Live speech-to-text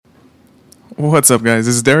What's up, guys?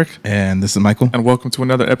 This is Derek. And this is Michael. And welcome to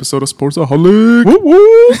another episode of Sportsaholic. Woo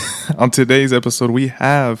woo! On today's episode, we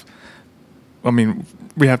got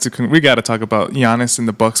to talk about Giannis and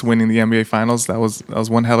the Bucks winning the NBA Finals. That was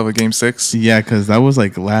one hell of a Game 6. Yeah, because that was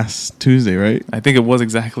like last Tuesday, right? I think it was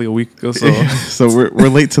exactly a week ago. So, so we're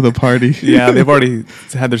late to the party. Yeah, they've already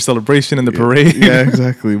had their celebration and the parade. Yeah,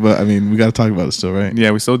 exactly. But I mean, we got to talk about it still, right?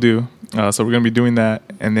 Yeah, we still do. So we're going to be doing that.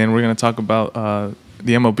 And then we're going to talk about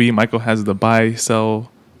the MLB. Michael has the buy, sell,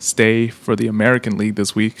 stay for the American League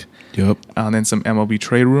this week. Yep. And then some MLB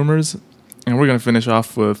trade rumors. And we're going to finish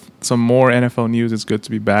off with some more NFL news. It's good to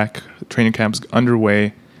be back. Training camp's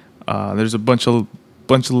underway. There's a bunch of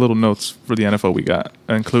little notes for the NFL we got,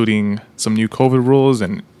 including some new COVID rules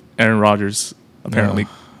and Aaron Rodgers apparently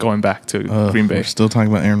going back to Green Bay. We're still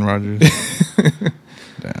talking about Aaron Rodgers.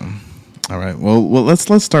 Damn. All right. Well, let's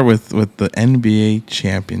start with the NBA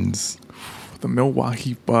champions. The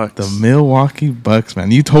Milwaukee Bucks. The Milwaukee Bucks,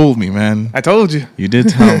 man. You told me, man. I told you. You did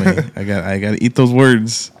tell me. I got to eat those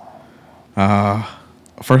words.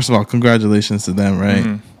 First of all, congratulations to them, right?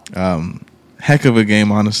 Mm-hmm. Heck of a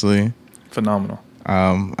game, honestly. Phenomenal.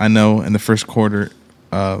 I know in the first quarter,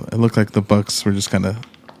 it looked like the Bucks were just gonna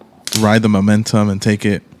ride the momentum and take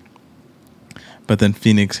it, but then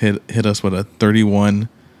Phoenix hit us with a 31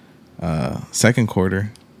 second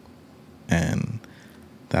quarter, and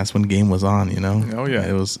that's when game was on. You know? Oh yeah.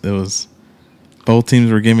 It was. Both teams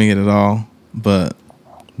were giving it all, but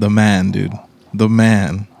the man,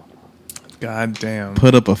 God damn.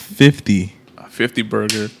 put up a 50. A 50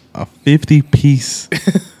 burger. A 50-piece.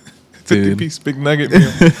 50-piece big nugget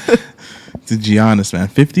meal. To Giannis, man.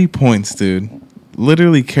 50 points, dude.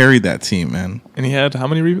 Literally carried that team, man. And he had how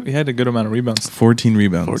many? He had a good amount of rebounds. 14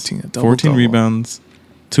 rebounds. 14 rebounds,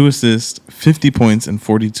 2 assists, 50 points in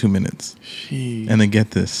 42 minutes. Jeez. And then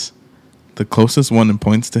get this. The closest one in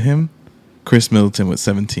points to him, Chris Middleton with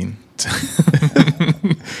 17.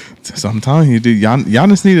 So I'm telling you, dude,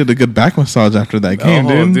 Giannis needed a good back massage after that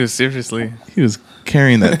game, dude. Seriously. He was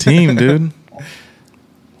carrying that team, dude.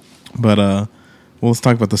 But let's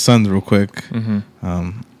talk about the Suns real quick.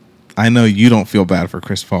 Mm-hmm. I know you don't feel bad for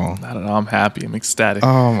Chris Paul. I don't know. I'm happy. I'm ecstatic.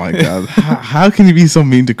 Oh, my God. How can you be so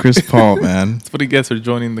mean to Chris Paul, man? That's what he gets for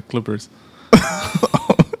joining the Clippers.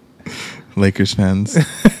 Lakers fans.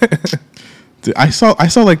 Dude, I saw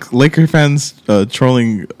like Laker fans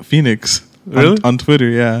trolling Phoenix on Twitter.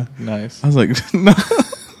 Yeah, nice. I was like, no.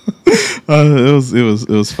 It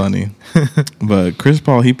was funny. But Chris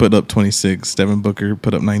Paul, he put up 26. Devin Booker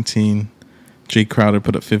put up 19. Jay Crowder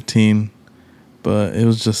put up 15. But it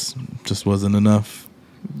was just wasn't enough.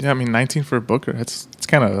 Yeah, I mean 19 for Booker. It's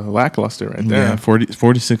kind of lackluster right there. Yeah,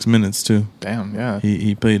 46 minutes too. Damn. Yeah.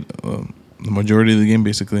 He played the majority of the game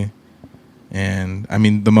basically, and I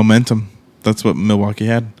mean the momentum. That's what Milwaukee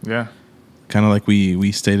had. Yeah. Kind of like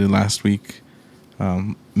we stated last week.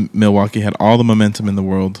 Milwaukee had all the momentum in the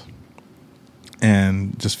world,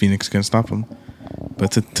 and just Phoenix couldn't stop them. But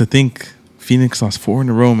to think Phoenix lost 4 in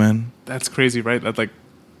a row, man. That's crazy, right? That like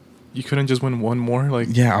you couldn't just win one more. Like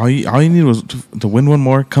yeah, all you needed was to win one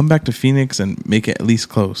more, come back to Phoenix, and make it at least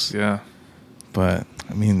close. Yeah. But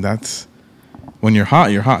I mean that's. When you're hot,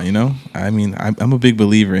 you know? I mean, I'm a big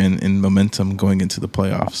believer in momentum going into the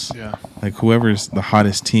playoffs. Yeah. Like, whoever's the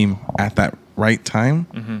hottest team at that right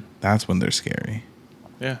time, that's when they're scary.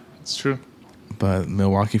 Yeah, it's true. But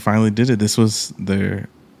Milwaukee finally did it. This was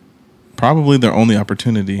probably their only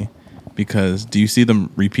opportunity because do you see them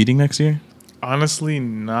repeating next year? Honestly,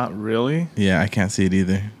 not really. Yeah, I can't see it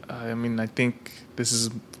either. I mean, I think this is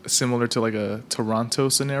similar to like a Toronto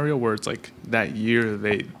scenario where it's like that year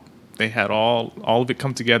they had all of it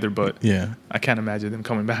come together, but yeah, I can't imagine them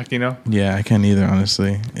coming back, you know? Yeah, I can't either,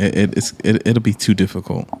 honestly. It'll be too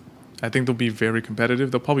difficult. I think they'll be very competitive.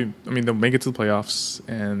 They'll make it to the playoffs,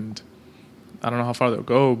 and I don't know how far they'll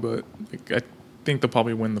go, but I think they'll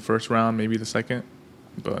probably win the first round, maybe the second.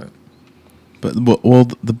 But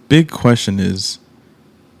the big question is,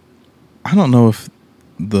 I don't know if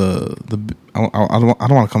I don't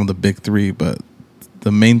want to call them the big three, but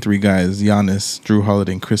the main 3 guys, Giannis, Drew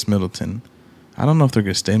Holiday, and Chris Middleton, I don't know if they're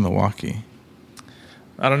going to stay in Milwaukee.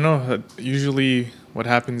 I don't know. Usually what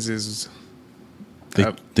happens is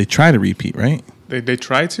they try to repeat, right? They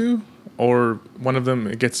try to, or one of them,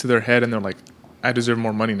 it gets to their head and they're like, I deserve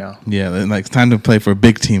more money now. Yeah, like it's time to play for a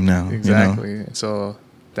big team now. Exactly. You know? So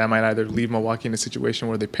that might either leave Milwaukee in a situation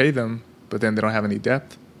where they pay them, but then they don't have any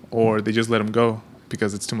depth, or they just let them go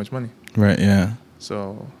because it's too much money. Right, yeah.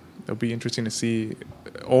 So it'll be interesting to see,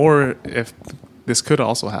 or if this could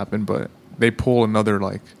also happen, but they pull another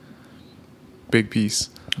like big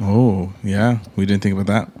piece. Oh yeah, we didn't think about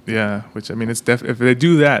that. Yeah, which I mean, it's if they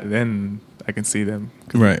do that, then I can see them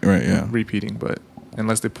Right, yeah. repeating. But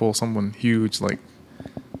unless they pull someone huge, like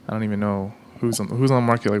I don't even know who's on the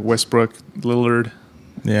market, like Westbrook, Lillard.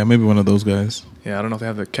 Yeah, maybe one of those guys. Yeah, I don't know if they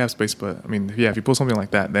have the cap space, but I mean, yeah, if you pull something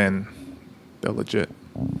like that, then they're legit.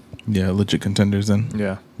 Yeah, legit contenders then.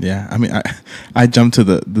 Yeah. Yeah, I mean, I jumped to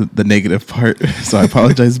the negative part, so I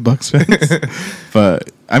apologize, Bucks fans.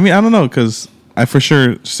 But I mean, I don't know, because I for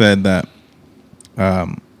sure said that.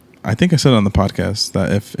 I think I said on the podcast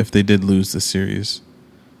that if they did lose the series,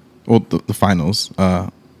 well, the finals,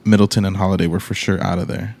 Middleton and Holiday were for sure out of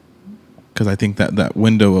there, because I think that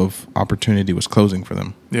window of opportunity was closing for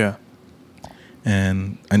them. Yeah.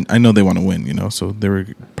 And I know they want to win, so they were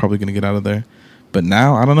probably going to get out of there. But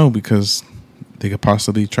now, I don't know, because they could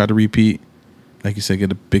possibly try to repeat. Like you said,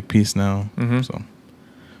 get a big piece now. Mm-hmm. So,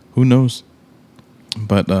 who knows?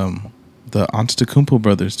 But the Antetokounmpo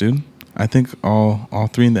brothers, dude. I think all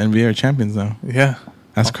three in the NBA are champions now. Yeah.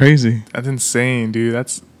 That's crazy. That's insane, dude.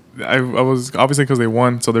 I was obviously because they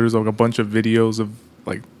won, so there's like a bunch of videos of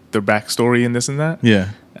like their backstory and this and that. Yeah.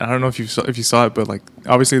 And I don't know if you saw it, but like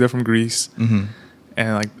obviously they're from Greece, Mm-hmm.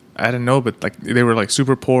 and like I didn't know, but like they were like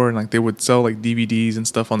super poor, and like they would sell like DVDs and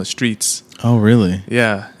stuff on the streets. Oh, really?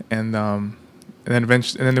 Yeah, and then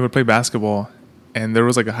they would play basketball, and there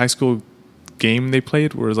was like a high school game they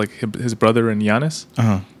played where it was like his brother and Giannis,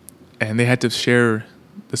 and they had to share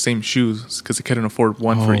the same shoes because they couldn't afford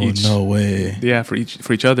one for each. No way. Yeah, for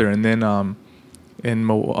each other, and then in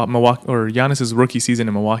Milwaukee, or Giannis's rookie season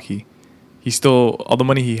in Milwaukee, he still, all the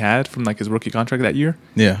money he had from like his rookie contract that year,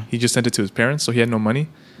 Yeah. he just sent it to his parents, so he had no money.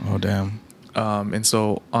 Oh, damn. And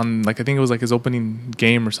so on, like, I think it was like his opening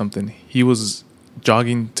game or something, he was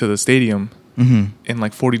jogging to the stadium in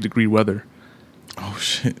like 40-degree weather. Oh,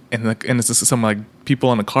 shit. And like, and it's just some like people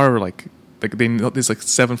on the car were like they know this like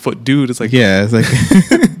 7-foot dude. It's like, Yeah, it's like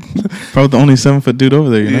probably the only 7-foot dude over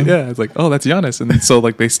there, Yeah, it's like, oh, that's Giannis. And so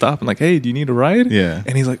like they stop and like, hey, do you need a ride? Yeah.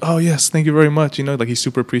 And he's like, oh yes, thank you very much. Like he's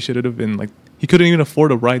super appreciative, and like he couldn't even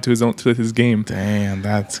afford a ride to his game. Damn,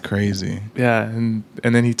 that's crazy. Yeah, and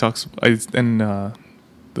then he talks the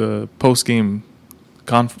post game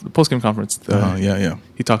conference. Yeah.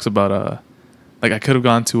 He talks about like I could have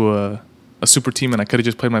gone to a super team and I could have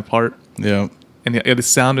just played my part. Yeah. And it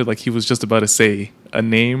sounded like he was just about to say a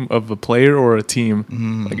name of a player or a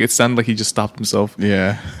team. Like it sounded like he just stopped himself.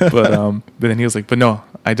 Yeah. But then he was like, but no,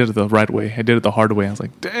 I did it the right way. I did it the hard way. I was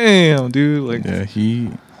like, damn, dude. Like, yeah, he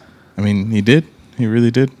did. He really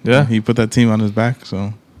did. Yeah. He put that team on his back,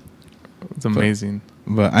 so. it's amazing.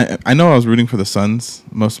 But I know I was rooting for the Suns,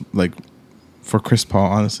 most like for Chris Paul,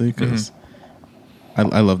 honestly, because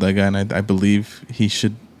I love that guy, and I believe he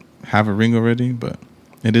should have a ring already, but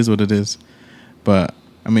it is what it is. But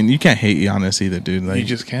I mean, you can't hate Giannis either, dude. Like, You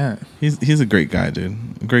just can't. He's a great guy, dude.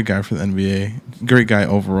 A great guy for the NBA. Great guy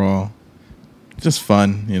overall. Just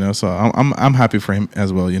fun, So I'm happy for him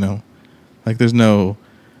as well, Like there's no,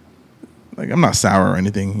 like I'm not sour or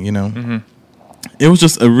anything, It was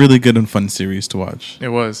just a really good and fun series to watch. It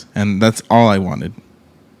was. And that's all I wanted.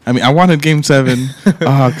 I mean, I wanted Game 7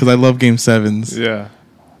 because I love Game 7s. Yeah.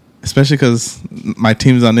 Especially because my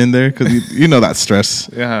team's not in there, because you know that stress.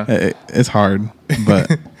 Yeah. It's hard, but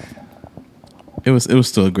it was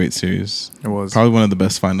still a great series. It was. Probably one of the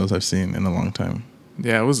best finals I've seen in a long time.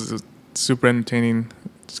 Yeah, it was super entertaining.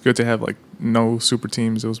 It's good to have like no super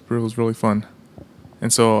teams. It was really fun.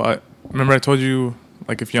 And so I remember I told you,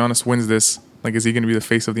 like, if Giannis wins this, like, is he going to be the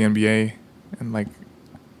face of the NBA? And like,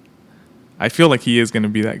 I feel like he is going to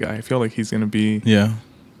be that guy. I feel like he's going to be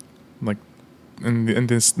like in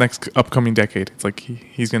this next upcoming decade. It's like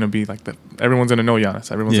he's going to be like that. Everyone's going to know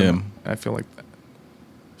Giannis. Everyone's gonna know. I feel like that.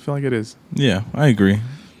 I feel like it is. Yeah, I agree.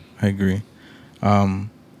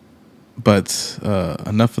 But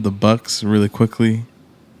enough of the Bucks really quickly.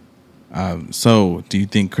 So, do you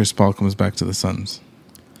think Chris Paul comes back to the Suns?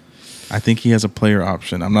 I think he has a player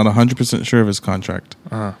option. I'm not 100% sure of his contract,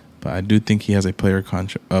 but I do think he has a player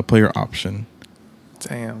option.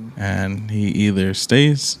 Damn. And he either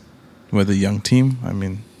stays with a young team. I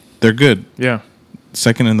mean, they're good. Yeah.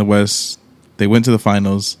 Second in the West. They went to the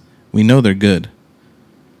finals. We know they're good.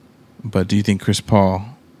 But do you think Chris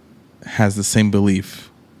Paul has the same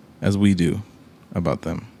belief as we do about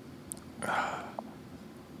them?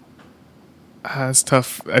 It's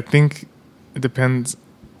tough. I think it depends.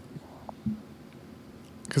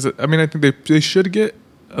 Because, I mean, I think they should get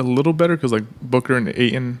a little better because, like, Booker and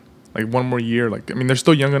Ayton, like, one more year. Like, I mean, they're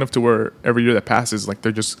still young enough to where every year that passes, like,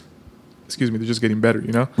 they're just getting better,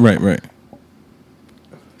 Right.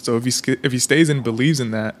 So if he stays and believes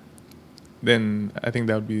in that, then I think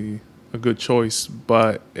that would be a good choice.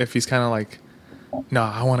 But if he's kind of like, no,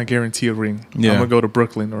 I want to guarantee a ring. Yeah. I'm gonna go to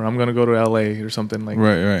Brooklyn or I'm gonna go to LA or something like.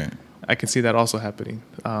 Right. I can see that also happening.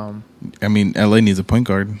 I mean, LA needs a point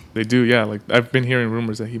guard. They do, yeah. Like I've been hearing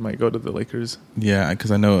rumors that he might go to the Lakers. Yeah,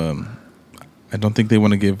 because I know. I don't think they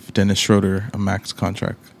want to give Dennis Schroeder a max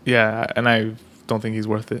contract. Yeah, and I don't think he's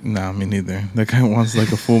worth it. Nah, me neither. That guy wants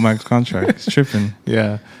like a full max contract. He's tripping.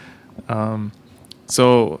 Yeah.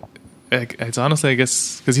 So it's honestly, I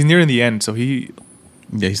guess, because he's nearing the end. So he's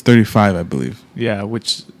 35, I believe. Yeah,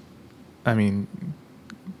 which, I mean,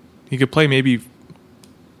 he could play maybe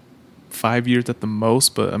 5 years at the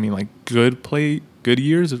most, but I mean, like good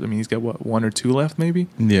years. I mean, he's got what, 1 or 2 left, maybe.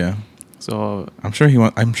 Yeah. So I'm sure he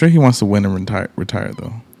wants to win and retire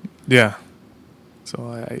though. Yeah.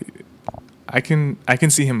 So I can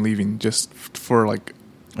see him leaving just for like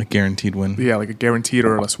a guaranteed win. Yeah, like a guaranteed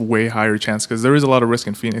or a way higher chance, because there is a lot of risk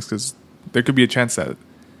in Phoenix, because there could be a chance that,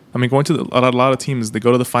 I mean, going to a lot of teams, they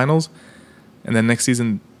go to the finals, and then next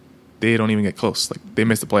season they don't even get close. Like they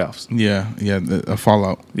miss the playoffs. Yeah, a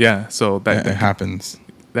fallout. Yeah, so that happens.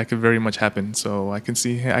 That could very much happen. So I can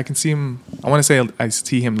see him. I want to say I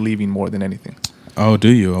see him leaving more than anything. Oh, do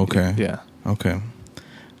you? Okay. Yeah. Okay,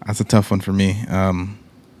 that's a tough one for me.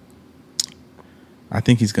 I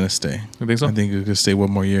think he's gonna stay. You think so? I think he's gonna stay one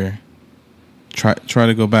more year. Try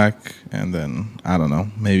to go back, and then I don't know.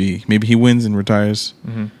 Maybe he wins and retires.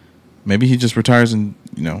 Mm-hmm. Maybe he just retires, and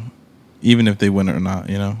even if they win it or not,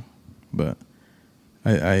 But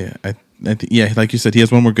I think, yeah, like you said, he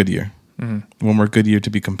has one more good year. Mm-hmm. One more good year to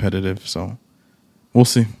be competitive. So we'll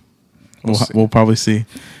see. We'll probably see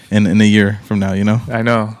in a year from now. I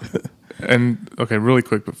know. And okay, really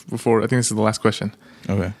quick before, I think this is the last question.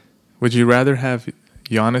 Okay. Would you rather have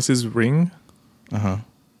Giannis's ring,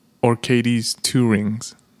 or KD's 2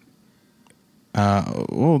 rings?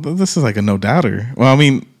 Well, this is like a no doubter. Well, I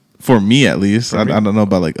mean, for me at least, I don't know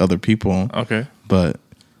about like other people. Okay, but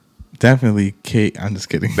definitely Kate. I'm just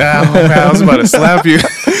kidding. Oh, man, I was about to slap you.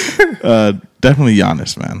 Definitely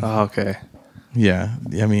Giannis, man. Oh, okay. Yeah,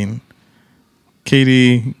 I mean,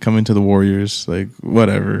 KD coming to the Warriors, like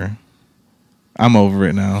whatever. I'm over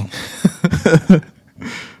it now.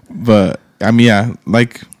 But I mean, yeah,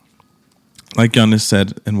 like Giannis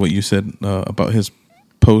said, and what you said about his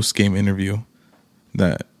post-game interview,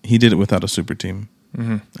 that he did it without a super team,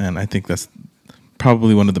 and I think that's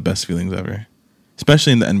probably one of the best feelings ever,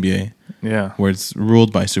 especially in the NBA. Yeah, where it's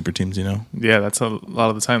ruled by super teams. Yeah, that's a lot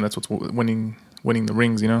of the time. That's what's winning the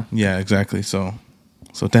rings. Yeah, exactly. So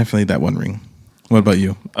definitely that one ring. What about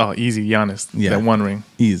you? Oh, easy, Giannis. Yeah, that one ring.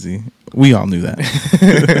 Easy. We all knew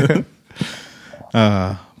that.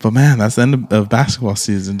 But man, that's the end of basketball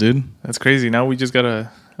season, dude. That's crazy. Now we just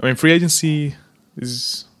gotta. I mean, free agency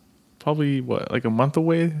is probably like a month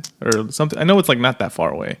away or something. I know it's like not that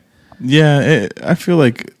far away. Yeah, I feel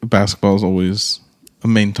like basketball is always a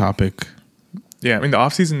main topic. Yeah, I mean the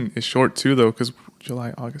off season is short too, though, because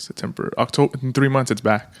July, August, September, October. In 3 months, it's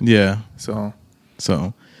back. Yeah. So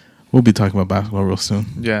we'll be talking about basketball real soon.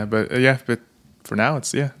 Yeah, but for now,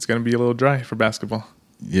 it's gonna be a little dry for basketball.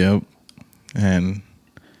 Yep, and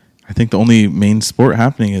I think the only main sport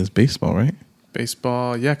happening is baseball, right?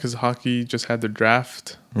 Baseball, yeah, because hockey just had their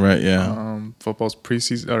draft. Right, yeah. Football's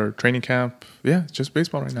preseason or training camp. Yeah, it's just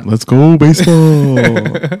baseball right now. Let's go, baseball.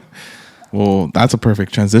 Well, that's a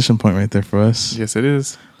perfect transition point right there for us. Yes, it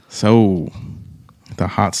is. So, the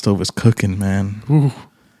hot stove is cooking, man. Ooh.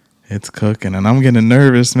 It's cooking, and I'm getting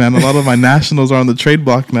nervous, man. A lot of my nationals are on the trade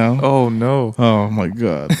block now. Oh, no. Oh, my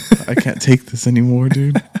God. I can't take this anymore,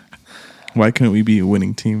 dude. Why couldn't we be a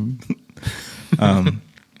winning team?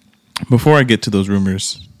 Before I get to those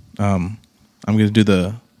rumors, I'm going to do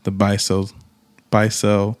the buy, sell,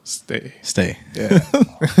 stay. Yeah.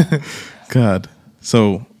 God.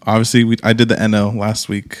 So, obviously, I did the NL last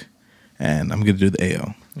week, and I'm going to do the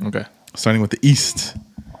AL. Okay. Starting with the East,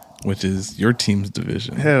 which is your team's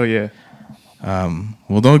division. Hell yeah.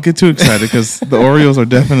 Well, don't get too excited because the Orioles are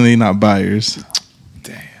definitely not buyers.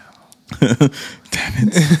 Damn. Damn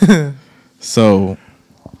it. So,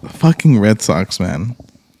 the fucking Red Sox, man.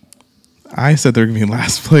 I said they're going to be in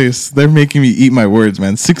last place. They're making me eat my words,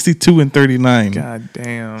 man. 62-39. God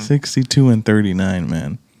damn. 62-39,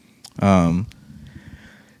 man.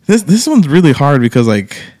 This one's really hard because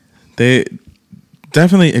like they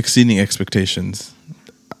definitely exceeding expectations,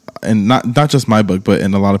 and not just my book, but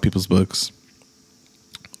in a lot of people's books.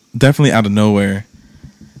 Definitely out of nowhere,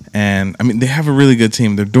 and I mean they have a really good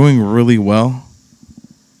team. They're doing really well.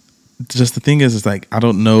 Just the thing is like I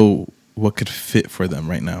don't know what could fit for them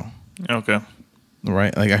right now. Okay.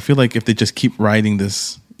 Right? Like I feel like if they just keep riding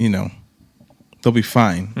this, they'll be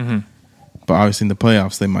fine. Mm-hmm. But obviously in the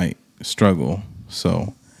playoffs they might struggle.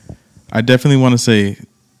 So I definitely want to say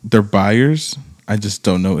they're buyers. I just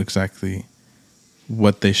don't know exactly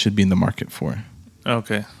what they should be in the market for.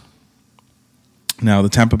 Okay. Now, the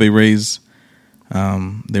Tampa Bay Rays,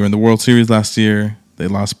 they were in the World Series last year. They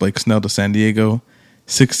lost Blake Snell to San Diego.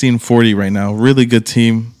 16-40 right now. Really good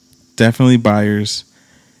team. Definitely buyers.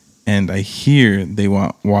 And I hear they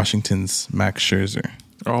want Washington's Max Scherzer.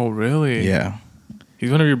 Oh, really? Yeah.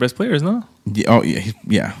 He's one of your best players, no? Yeah, oh,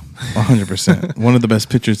 yeah. 100%. One of the best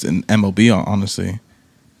pitchers in MLB, honestly.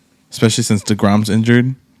 Especially since DeGrom's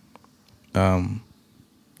injured.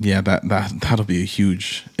 Yeah, that'll be a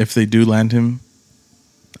huge... If they do land him,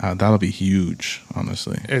 that'll be huge,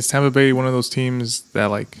 honestly. Is Tampa Bay one of those teams that,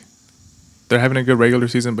 like, they're having a good regular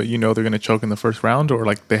season, but they're going to choke in the first round, or,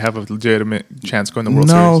 like, they have a legitimate chance going to the World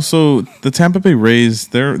Series? No, so the Tampa Bay Rays,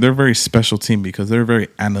 they're a very special team because they're a very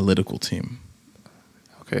analytical team.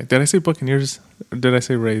 Okay. Did I say Buccaneers or did I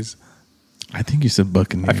say Rays? I think you said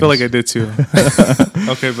Buccaneers. I feel like I did too.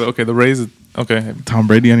 Okay, the Rays. Okay. Tom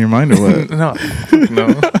Brady on your mind or what? No.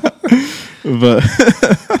 But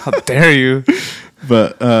How dare you?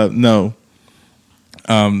 But no.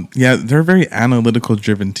 Yeah, they're a very analytical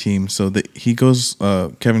driven team. So he goes,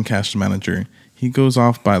 Kevin Cash, the manager, he goes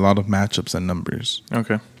off by a lot of matchups and numbers.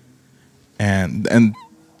 Okay. And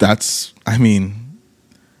that's, I mean,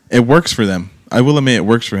 it works for them. I will admit it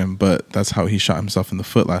works for him, but that's how he shot himself in the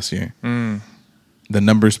foot last year. The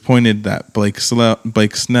numbers pointed that Blake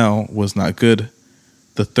Snell was not good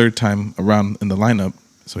the third time around in the lineup,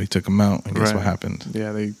 so he took him out, and guess what happened?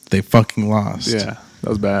 Yeah, they fucking lost. Yeah, that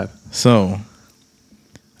was bad. So,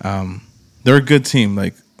 they're a good team,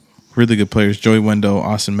 like really good players. Joey Wendell,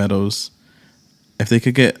 Austin Meadows. If they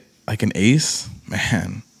could get like an ace,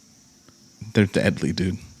 man, they're deadly,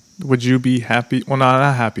 dude. Would you be happy? Well, no,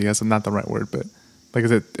 not happy. That's not the right word, but like,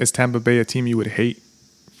 is Tampa Bay a team you would hate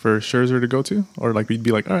for Scherzer to go to, or like we'd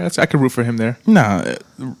be like, all right, I could root for him there? Nah,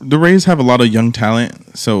 the Rays have a lot of young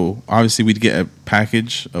talent, so obviously we'd get a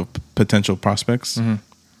package of potential prospects. Mm-hmm.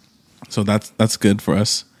 So that's good for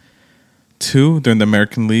us. 2, they're in the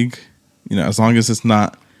American League. You know, as long as it's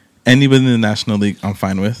not anybody in the National League, I'm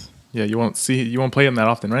fine with. Yeah, you won't play him that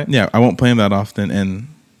often, right? Yeah, I won't play him that often, and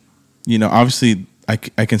you know, obviously, I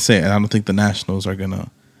can say it, I don't think the Nationals are gonna,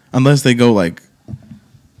 unless they go like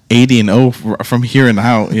 80-0 from here and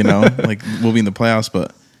out. You know, like we'll be in the playoffs,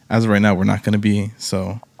 but as of right now, we're not gonna be.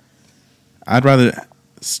 So, I'd rather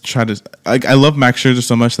try to. I love Max Scherzer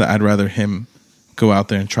so much that I'd rather him go out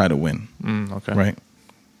there and try to win. Okay. Right.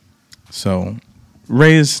 So,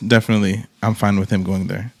 Rays, definitely, I'm fine with him going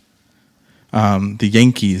there. The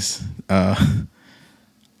Yankees,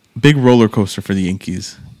 big roller coaster for the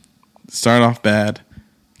Yankees. Started off bad,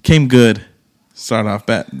 came good. Started off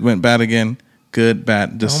bad, went bad again. Good,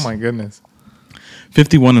 bad. Just oh my goodness.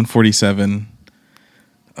 51-47.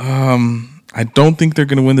 I don't think they're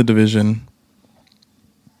going to win the division.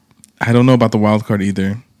 I don't know about the wild card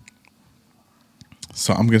either.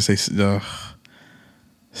 So I'm going to say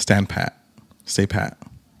stand pat. Stay pat.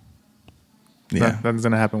 Yeah. Nothing's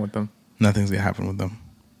going to happen with them. Nothing's going to happen with them.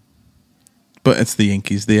 But it's the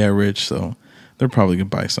Yankees. They are rich, so they're probably going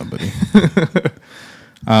to buy somebody.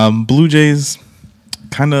 Blue Jays,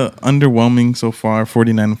 kind of underwhelming so far,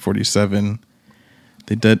 49-47.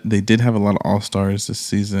 They did have a lot of all-stars this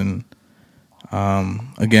season.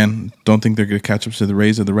 Again, don't think they're going to catch up to the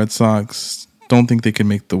Rays or the Red Sox. Don't think they can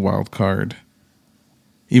make the wild card.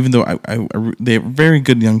 Even though they're a very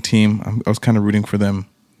good young team, I was kind of rooting for them.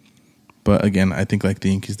 But again, I think like the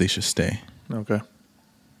Yankees, they should stay. Okay.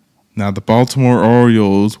 Now the Baltimore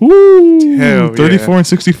Orioles, woo! Hell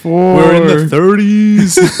 34-64. We're in the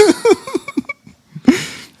 30s.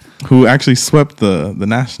 Who actually swept the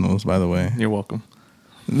Nationals, by the way. You're welcome.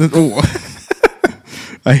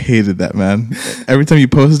 I hated that, man. Every time you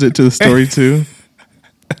posted it to the story too,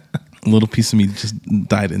 a little piece of me just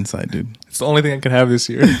died inside, dude. It's the only thing I can have this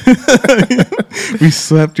year. We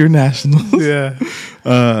swept your Nationals. Yeah.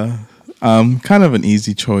 Kind of an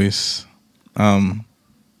easy choice.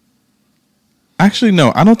 Actually,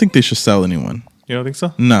 no, I don't think they should sell anyone. You don't think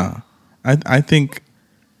so? No. I think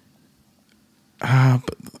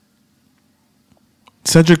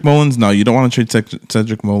Cedric Mullins, no, you don't want to trade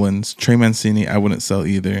Cedric Mullins. Trey Mancini, I wouldn't sell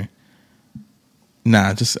either.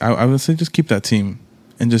 Nah, I would say just keep that team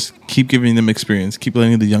and just keep giving them experience. Keep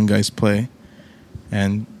letting the young guys play.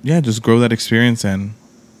 And, yeah, just grow that experience and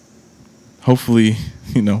hopefully,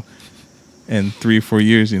 you know, in 3 or 4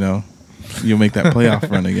 years, you know, you'll make that playoff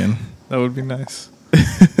run again. That would be nice.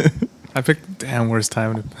 I picked the damn worst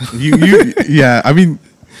time to yeah, I mean,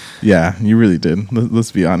 yeah, you really did.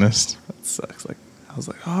 Let's be honest. That sucks. Like I was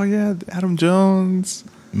like, oh yeah, Adam Jones,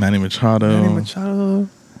 Manny Machado.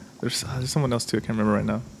 There's someone else too. I can't remember right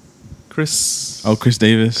now. Chris. Oh, Chris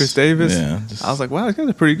Davis. Chris Davis. Yeah. I was like, wow, these guys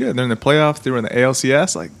are pretty good. They're in the playoffs. They were in the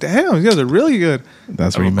ALCS. Like, damn, these guys are really good.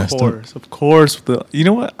 That's where you messed up. Of course. You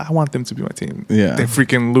know what? I want them to be my team. Yeah. They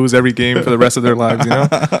freaking lose every game for the rest of their lives, you know?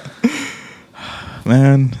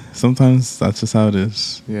 Man, sometimes that's just how it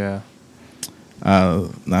is. Yeah.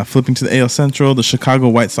 Now flipping to the AL Central, the Chicago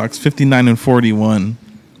White Sox 59-41.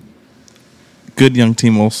 Good young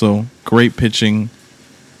team also. Great pitching.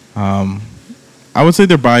 I would say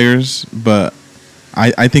they're buyers, but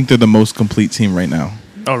I think they're the most complete team right now.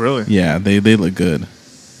 Oh, really? Yeah, they look good.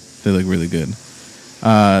 They look really good.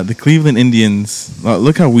 The Cleveland Indians,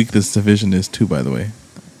 look how weak this division is too, by the way.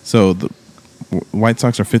 So the White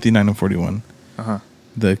Sox are 59-41. Uh-huh.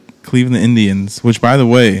 The Cleveland Indians, which by the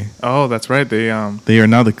way, oh, that's right. They are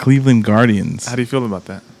now the Cleveland Guardians. How do you feel about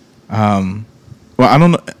that? Well, I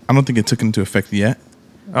don't know. I don't think it took into effect yet.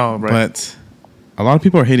 Oh, right. But a lot of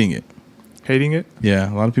people are hating it. Hating it?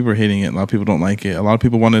 Yeah, a lot of people are hating it. A lot of people don't like it. A lot of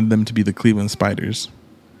people wanted them to be the Cleveland Spiders.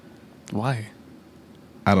 Why?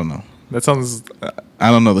 I don't know. That sounds... I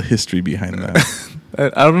don't know the history behind that.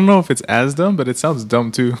 I don't know if it's as dumb, but it sounds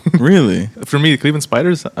dumb too. Really? For me, the Cleveland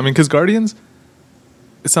Spiders, I mean, because Guardians,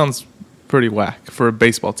 it sounds pretty whack for a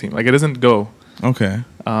baseball team. Like, it doesn't go. Okay.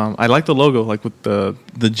 I like the logo, like with the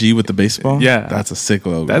G with the baseball? Yeah. That's a sick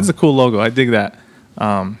logo. That's a cool logo. I dig that.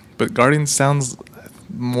 But Guardians sounds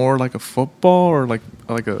more like a football or like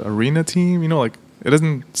an arena team. You know, like it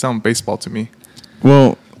doesn't sound baseball to me.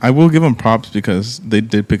 Well, I will give them props because they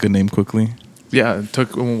did pick a name quickly. Yeah, it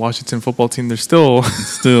took Washington football team. They're still,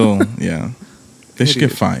 yeah. They should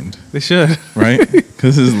get fined. They should, right?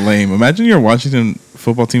 Because this is lame. Imagine you're a Washington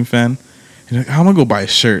football team fan. You're like, I'm gonna go buy a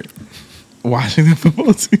shirt. Washington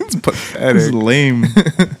football team. It's pathetic. This is lame.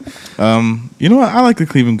 You know what? I like the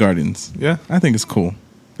Cleveland Guardians. Yeah, I think it's cool.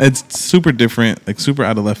 It's super different, like super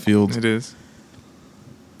out of left field. It is.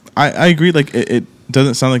 I agree. Like it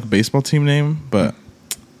doesn't sound like a baseball team name, but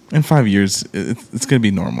in 5 years, it's gonna be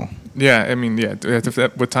normal. Yeah, I mean, yeah.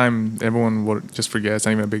 With time, everyone will just forget. It's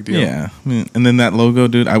not even a big deal. Yeah, I mean, and then that logo,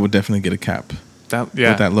 dude. I would definitely get a cap. With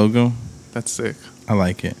that logo. That's sick. I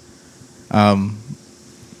like it.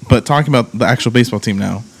 But talking about the actual baseball team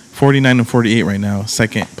now, 49-48 right now,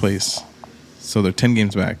 second place. So they're 10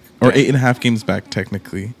 games back, or 8.5 games back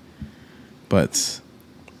technically. But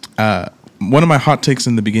one of my hot takes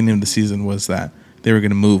in the beginning of the season was that they were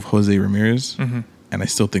going to move Jose Ramirez, and I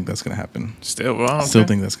still think that's going to happen. Still, okay. Still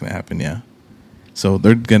think that's going to happen. Yeah. So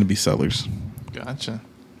they're going to be sellers. Gotcha.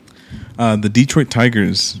 The Detroit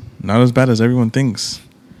Tigers, not as bad as everyone thinks.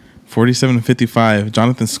 47-55.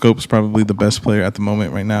 Jonathan Scope's probably the best player at the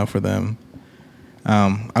moment right now for them.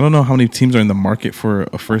 I don't know how many teams are in the market for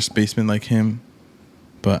a first baseman like him,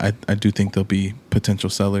 but I do think they'll be potential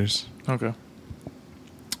sellers. Okay.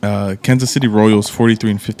 Kansas City Royals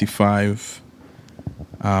 43-55.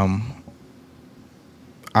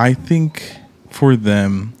 I think for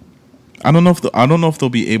them, I don't know if they'll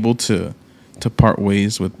be able to part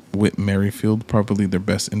ways with Whit Merrifield, probably their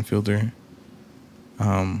best infielder.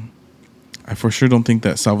 I for sure don't think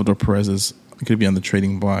that Salvador Perez is going to be on the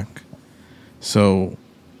trading block. So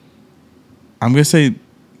I'm going to say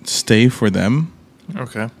stay for them.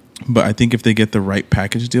 Okay. But I think if they get the right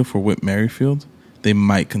package deal for Whit Merrifield, they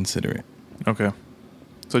might consider it. Okay.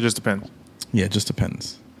 So it just depends. Yeah, it just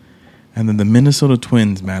depends. And then the Minnesota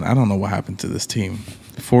Twins, man, I don't know what happened to this team.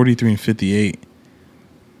 43-58.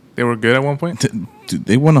 They were good at one point? Dude,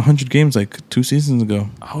 they won 100 games like 2 seasons ago.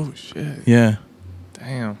 Oh, shit. Yeah.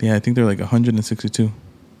 Damn. Yeah, I think they're like 162.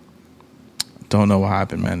 Don't know what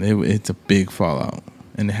happened, man. It's a big fallout.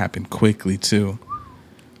 And it happened quickly, too.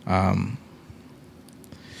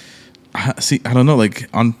 See, I don't know. Like,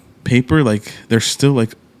 on paper, like, they're still,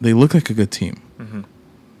 like, they look like a good team. Mm-hmm.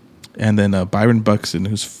 And then Byron Buxton,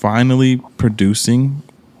 who's finally producing,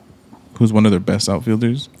 who's one of their best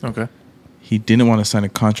outfielders. Okay. He didn't want to sign a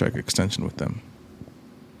contract extension with them.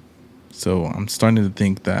 So I'm starting to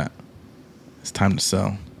think that it's time to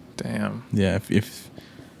sell. Damn. Yeah,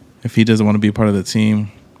 if he doesn't want to be a part of the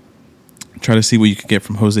team, try to see what you could get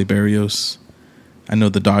from Jose Barrios. I know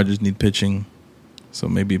the Dodgers need pitching, so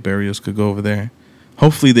maybe Barrios could go over there.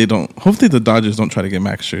 Hopefully the Dodgers don't try to get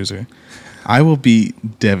Max Scherzer. I will be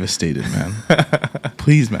devastated, man.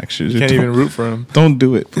 Please, Max Scherzer. You can't even root for him. Don't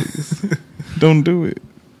do it, please. Don't do it.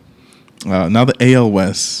 Now the AL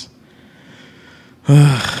West.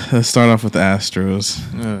 Let's start off with the Astros.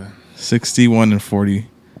 61-40.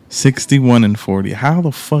 61-40. How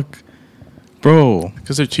the fuck, bro?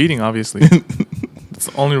 Because they're cheating, obviously. It's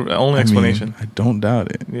the only explanation. I don't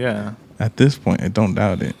doubt it. Yeah. At this point, I don't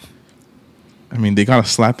doubt it. I mean, they got a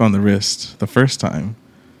slap on the wrist the first time,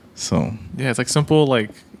 So Yeah, it's like simple.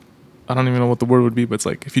 Like I don't even know what the word would be, but it's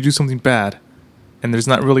like if you do something bad, and there's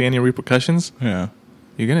not really any repercussions, yeah,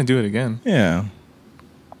 you're gonna do it again. yeah.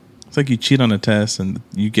 It's like you cheat on a test and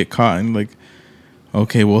you get caught, and like,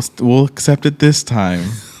 okay, we'll accept it this time,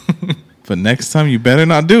 but next time you better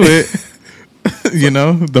not do it. You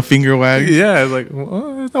know, the finger wag. Yeah, it's like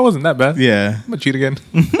well, that wasn't that bad. Yeah. I'm gonna cheat again.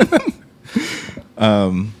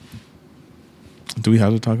 Do we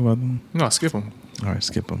have to talk about them? No, skip them. All right,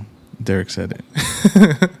 skip them. Derek said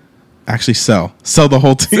it. Actually, sell the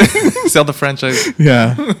whole team. Sell the franchise.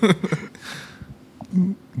 Yeah.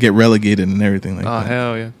 Get relegated and everything like Oh that.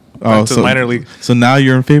 hell yeah! Oh, Back to the minor league. So now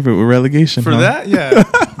you're in favor with relegation For huh? that, yeah.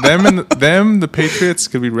 The Patriots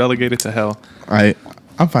could be relegated to hell.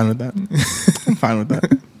 I'm fine with that. I'm fine with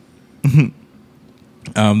that.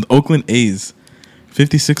 The Oakland A's,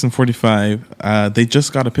 56-45. They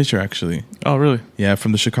just got a pitcher actually. Oh really? Yeah,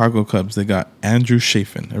 from the Chicago Cubs, they got Andrew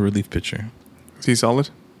Chafin, a relief pitcher. Is he solid?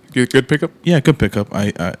 Good pickup. Yeah, good pickup.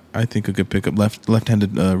 I think a good pickup.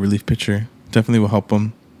 Left-handed relief pitcher definitely will help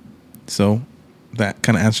them. So that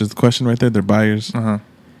kind of answers the question right there. They're buyers.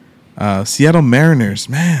 Seattle Mariners,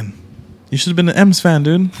 man, you should have been an M's fan,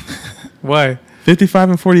 dude. Why?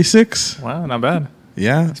 55-46. Wow, not bad.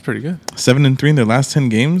 Yeah, That's pretty good. 7-3 in their last 10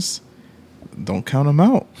 games. Don't count them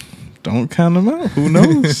out. Who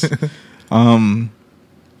knows?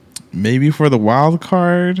 Maybe for the wild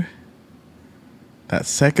card, that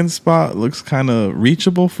second spot looks kind of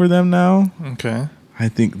reachable for them now. Okay. I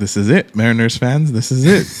think this is it, Mariners fans. This is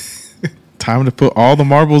it. Time to put all the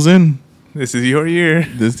marbles in. This is your year.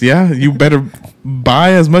 You better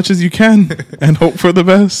buy as much as you can and hope for the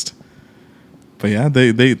best. But yeah,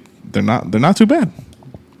 they're not too bad.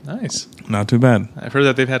 Nice. Not too bad. I've heard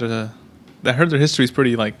that they've had I heard their history is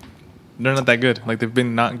pretty like they're not that good. Like they've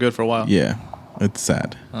been not good for a while. Yeah, it's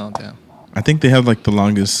sad. Oh damn. I think they have like the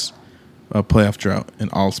longest playoff drought in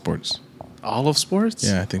all sports. All of sports?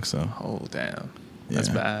 Yeah, I think so. Oh damn. That's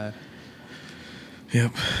Yeah. bad.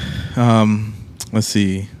 Yep. Let's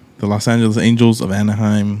see. The Los Angeles Angels of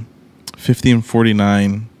Anaheim,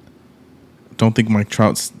 50-49. Don't think Mike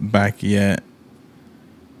Trout's back yet.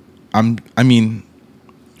 I mean,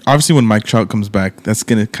 obviously when Mike Trout comes back, that's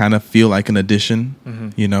gonna kind of feel like an addition. Mm-hmm.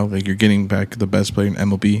 You know, like you're getting back the best player in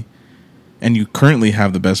MLB, and you currently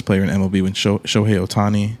have the best player in MLB with Shohei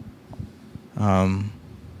Ohtani.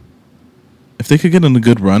 If they could get on a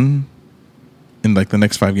good run in like the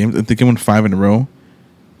next 5 games, if they can win 5 in a row,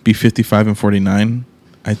 be 55-49,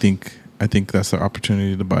 I think that's their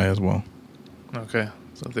opportunity to buy as well. Okay.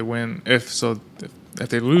 So if they win, if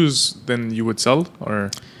they lose, then you would sell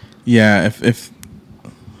or Yeah, if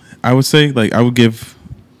I would say like I would give,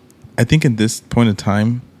 I think in this point in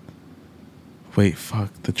time. Wait,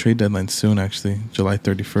 fuck! The trade deadline's soon. Actually, July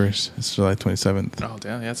 31st. It's July 27th. oh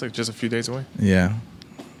damn, yeah, it's like just a few days away. Yeah.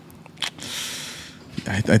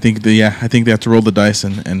 I think they have to roll the dice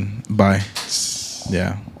and buy.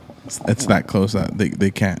 Yeah, it's that close that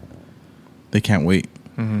they can't wait.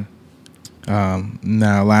 Mm-hmm.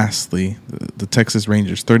 Now, lastly, the Texas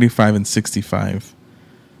Rangers, 35-65,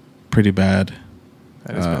 pretty bad.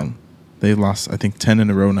 That is bad. They lost, I think, 10 in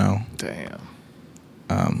a row now. Damn.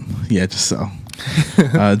 Yeah, just sell.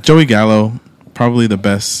 Joey Gallo, probably the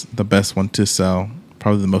best one to sell.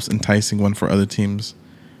 Probably the most enticing one for other teams.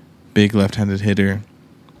 Big left-handed hitter.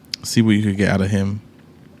 See what you could get out of him.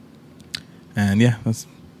 And yeah, that's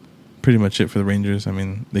pretty much it for the Rangers. I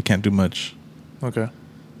mean, they can't do much. Okay.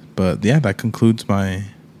 But yeah, that concludes my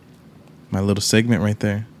little segment right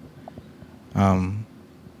there.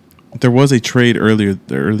 There was a trade earlier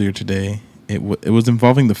today. It was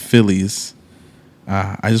involving the Phillies.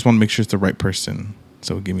 I just want to make sure it's the right person.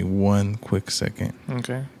 So give me one quick second.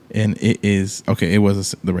 Okay. And it was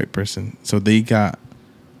the right person. So they got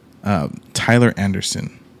Tyler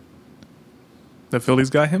Anderson. The Phillies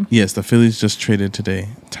got him? Yes, the Phillies just traded today.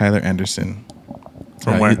 Tyler Anderson.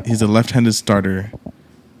 From where? He's a left-handed starter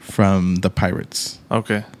from the Pirates.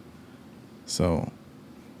 Okay. So,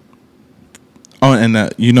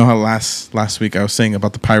 and you know how last week I was saying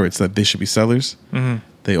about the Pirates that they should be sellers? Mm-hmm.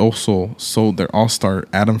 They also sold their all-star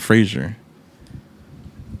Adam Frazier.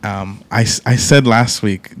 I said last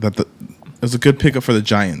week that it was a good pickup for the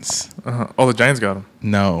Giants. Uh-huh. Oh, the Giants got him.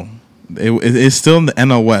 No, it's still in the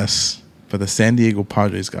NL West, but the San Diego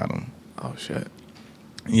Padres got him. Oh shit.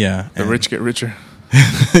 Yeah, The rich get richer.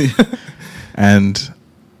 And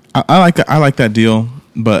I like that deal,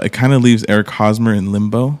 but it kind of leaves Eric Hosmer in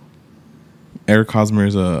limbo. Eric Hosmer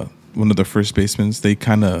is one of the first basemen. They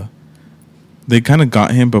kind of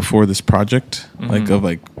got him before this project, Mm-hmm.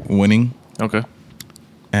 of winning. Okay.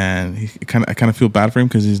 And I kind of feel bad for him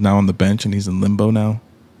because he's now on the bench and he's in limbo now.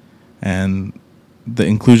 and the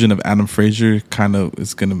inclusion of Adam Frazier kind of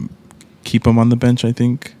is going to keep him on the bench, I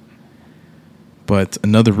think. But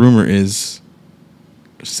another rumor is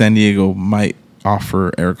San Diego might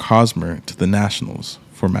offer Eric Hosmer to the Nationals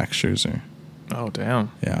for Max Scherzer. Oh,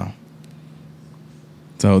 damn. Yeah.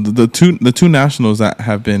 So the two Nationals that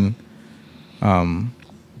have been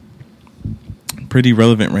pretty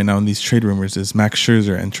relevant right now in these trade rumors is Max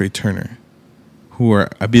Scherzer and Trey Turner, who are,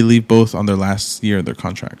 I believe, both on their last year of their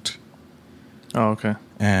contract. Oh, okay.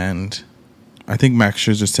 And I think Max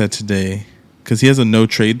Scherzer said today, because he has a no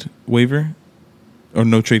trade waiver, or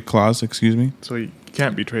no trade clause, excuse me. So he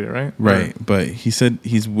can't be traded, right? Right, but he said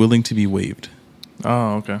he's willing to be waived.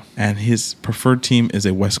 Oh, okay. And his preferred team is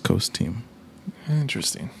a West Coast team.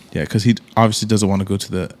 Interesting. Yeah, because he obviously doesn't want to go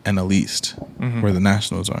to the NL East, where the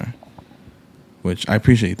Nationals are, which I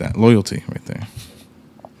appreciate that. Loyalty right there.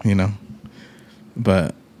 You know?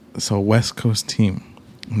 But, so West Coast team.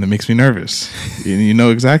 And it makes me nervous. You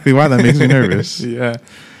know exactly why that makes me nervous. Yeah.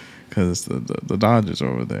 Because the Dodgers are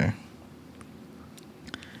over there.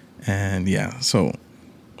 And yeah, so.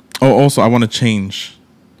 Oh, also, I want to change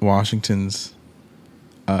Washington's.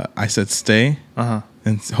 I said stay.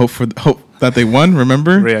 And hope that they won,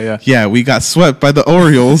 remember? Yeah. Yeah, we got swept by the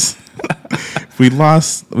Orioles.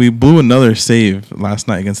 We blew another save last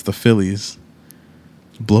night against the Phillies.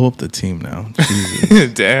 Blow up the team now.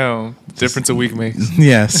 Jesus. Damn. Difference a week makes.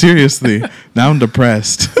 Yeah, seriously. Now I'm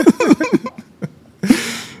depressed.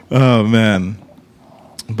 Oh, man.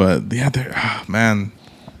 But, yeah, man.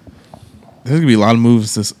 There's going to be a lot of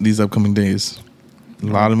moves these upcoming days. A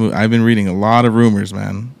lot of moves. I've been reading a lot of rumors,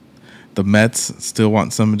 man. The Mets still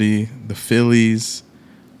want somebody. The Phillies.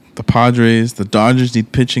 The Padres. The Dodgers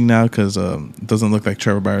need pitching now because it doesn't look like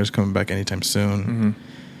Trevor Bauer is coming back anytime soon.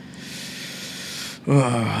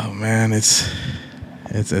 Oh, man. It's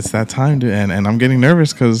that time, dude. And I'm getting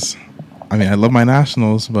nervous because, I mean, I love my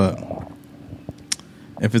Nationals, but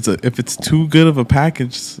if it's too good of a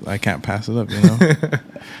package, I can't pass it up, you know?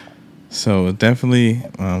 So definitely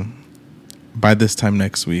by this time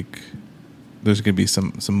next week, there's going to be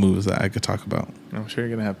some moves that I could talk about. I'm sure you're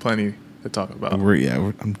going to have plenty to talk about.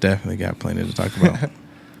 I'm definitely got plenty to talk about.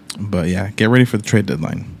 But yeah, get ready for the trade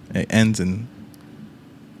deadline. It ends in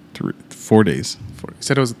 4 days. You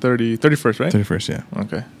said it was the 31st, right? 31st, yeah.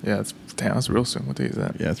 Okay. Yeah, that's real soon. What day is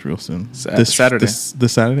that? Yeah, it's real soon. This Saturday.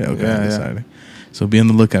 This Saturday? Okay, yeah, this Saturday. So be on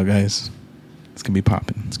the lookout, guys. It's going to be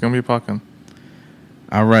popping. It's going to be popping.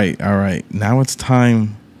 All right. Now it's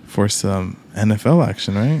time for some NFL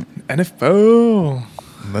action, right? NFL.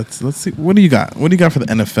 Let's see. What do you got? What do you got for the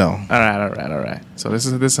NFL? All right. So this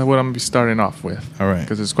is what I'm going to be starting off with. All right.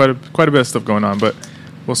 Because there's quite a bit of stuff going on, but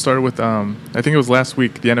we'll start with I think it was last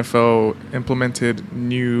week the NFL implemented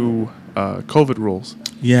new COVID rules.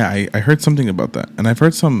 Yeah, I heard something about that, and I've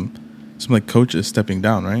heard some like coaches stepping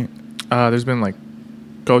down, right? There's been like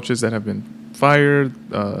coaches that have been fired,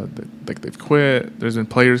 like they've quit. There's been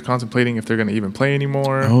players contemplating if they're going to even play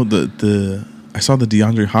anymore. Oh, I saw the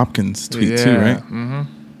DeAndre Hopkins tweet too, right? Mm-hmm.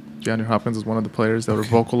 DeAndre Hopkins was one of the players that were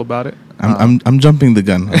vocal about it. I'm jumping the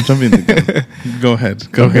gun. Go ahead.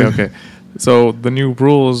 Okay. So the new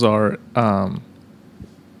rules are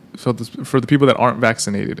for the people that aren't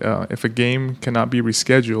vaccinated. If a game cannot be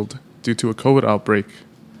rescheduled due to a COVID outbreak,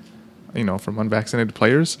 from unvaccinated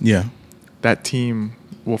players, yeah, that team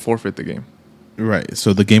will forfeit the game. Right.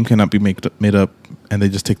 So the game cannot be made up, and they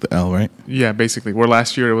just take the L, right? Yeah, basically. Where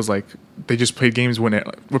last year it was like they just played games when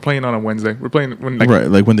we're playing on a Wednesday. We're playing when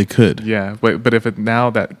like when they could. Yeah, but if now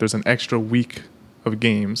that there's an extra week of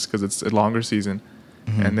games because it's a longer season,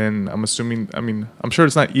 and then I'm sure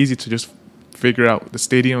it's not easy to just figure out the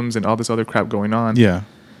stadiums and all this other crap going on. Yeah.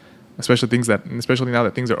 Especially now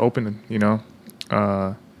that things are open, I'm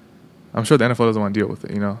sure the NFL doesn't want to deal with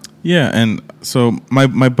it, Yeah, and so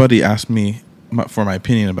my buddy asked me for my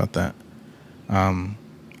opinion about that.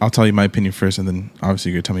 I'll tell you my opinion first, and then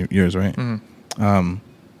obviously you're going to tell me yours, right? Mm-hmm.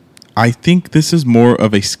 I think this is more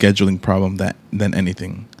of a scheduling problem than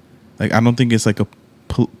anything. Like, I don't think it's like a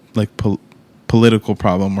political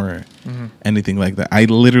problem or anything like that. I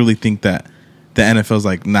literally think that the NFL's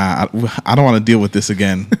like, nah, I don't want to deal with this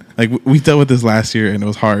again. Like, we dealt with this last year, and it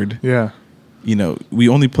was hard. Yeah. We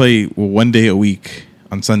only play 1 day a week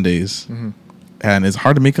on Sundays, and it's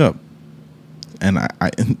hard to make up. And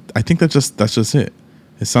I think that's just it.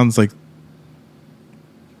 It sounds like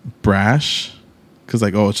brash, because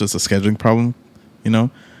it's just a scheduling problem,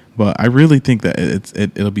 But I really think that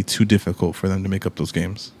it'll be too difficult for them to make up those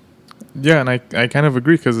games. Yeah, and I kind of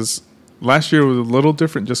agree because last year was a little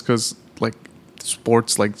different just because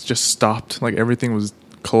sports just stopped, everything was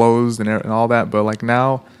closed and all that. But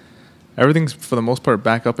now everything's for the most part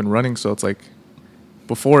back up and running. So it's like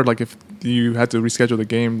before, like if you had to reschedule the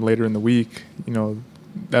game later in the week, you know,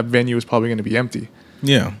 that venue is probably going to be empty.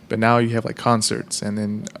 Yeah. But now you have like concerts, and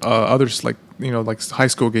then others like, you know, like high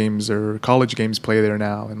school games or college games play there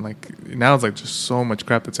now, and like now it's like just so much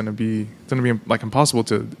crap that's gonna be like impossible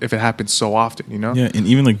to if it happens so often, you know. Yeah, and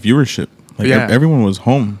even like viewership, like everyone was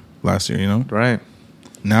home last year, you know. Right.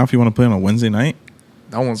 Now, if you want to play on a Wednesday night,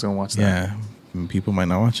 no one's gonna watch that. Yeah, people might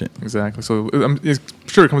not watch it. Exactly. So I'm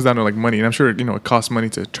sure it comes down to like money, and I'm sure, you know, it costs money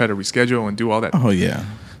to try to reschedule and do all that. Oh yeah.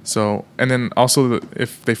 So, and then also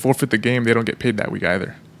if they forfeit the game, they don't get paid that week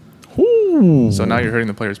either. Ooh. So now you're hurting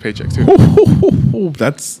the player's paycheck too. Ooh,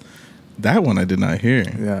 that one I did not hear.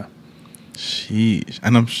 Yeah. Sheesh.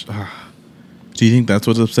 And do you think that's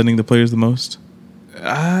what's upsetting the players the most?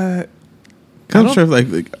 I'm sure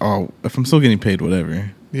if if I'm still getting paid,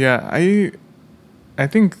 whatever. Yeah, I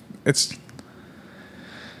think it's.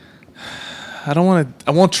 I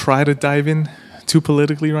won't try to dive in too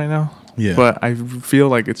politically right now. Yeah. But I feel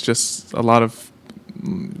like it's just a lot of,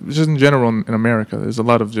 just in general in America, there's a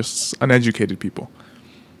lot of just uneducated people.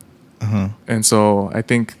 Uh-huh. And so I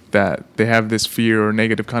think that they have this fear or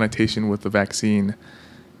negative connotation with the vaccine.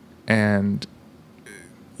 And,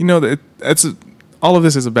 you know, all of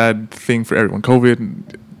this is a bad thing for everyone.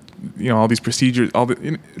 COVID, you know, all these procedures,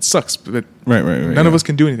 it sucks. But right, none of us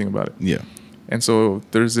can do anything about it. Yeah. And so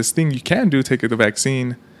there's this thing you can do, take the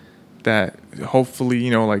vaccine, that hopefully,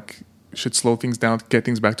 you know, like should slow things down, get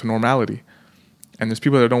things back to normality. And there's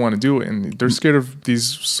people that don't want to do it, and they're scared of these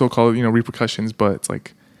so-called, you know, repercussions. But it's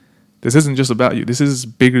like, this isn't just about you. This is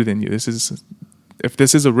bigger than you. If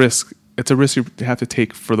this is a risk, it's a risk you have to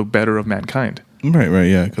take for the better of mankind. Right,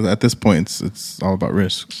 yeah. Because at this point, it's all about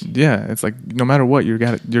risks. Yeah, it's like no matter what,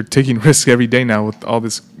 you're taking risks every day now with all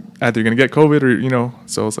this. Either you're gonna get COVID or, you know.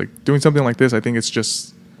 So it's like doing something like this. I think it's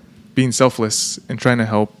just being selfless and trying to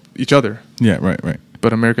help each other. Yeah, right.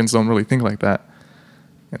 But Americans don't really think like that.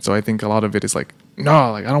 And so I think a lot of it is like,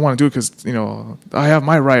 no, like I don't want to do it because, you know, I have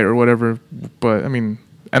my right or whatever. But I mean,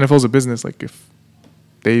 NFL's a business. Like if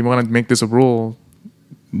they want to make this a rule,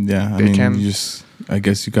 yeah, I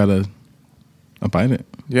guess you gotta abide it.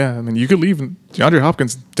 Yeah, I mean, you could leave DeAndre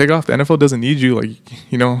Hopkins, take off. The NFL doesn't need you.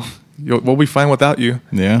 Like, you know, we'll be fine without you.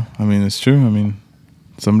 Yeah, I mean, it's true. I mean,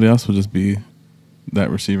 somebody else will just be that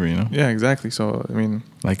receiver, you know? Yeah, exactly. So, I mean,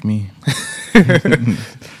 like me.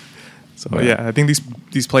 So, yeah, I think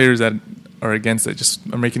these players that are against it just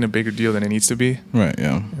are making a bigger deal than it needs to be. Right,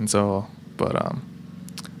 yeah. And so, but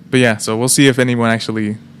yeah, so we'll see if anyone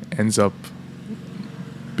actually ends up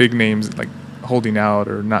big names like holding out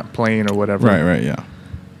or not playing or whatever. Right, yeah.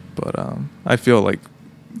 But I feel like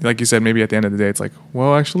you said, maybe at the end of the day, it's like,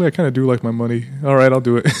 well, actually, I kind of do like my money. All right, I'll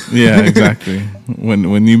do it. Yeah, exactly.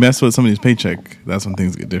 When you mess with somebody's paycheck, that's when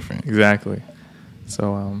things get different. Exactly.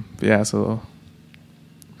 So, yeah, so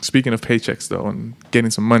speaking of paychecks, though, and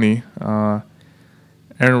getting some money, Aaron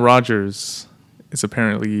Rodgers is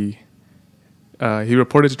apparently, he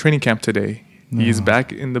reported to training camp today. He's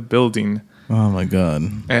back in the building. Oh, my God.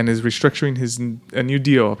 And is restructuring a new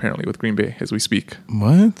deal, apparently, with Green Bay as we speak.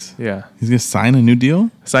 What? Yeah. He's going to sign a new deal?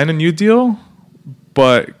 Sign a new deal,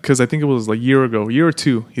 but because I think it was like a year or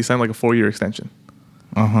two, he signed like a 4-year extension.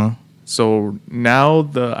 Uh-huh. So now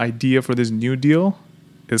the idea for this new deal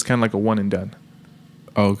is kind of like a one and done.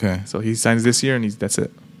 Oh, okay. So he signs this year and that's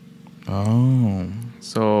it. Oh.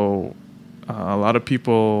 So a lot of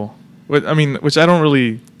people, which I don't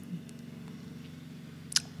really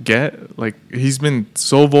get. Like, he's been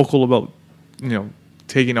so vocal about, you know,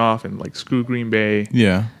 taking off and like screw Green Bay.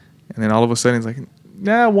 Yeah. And then all of a sudden he's like,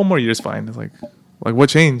 nah, 1 more year's fine. It's like what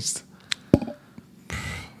changed?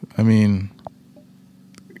 I mean,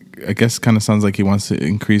 I guess it kind of sounds like he wants to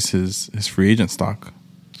increase his free agent stock.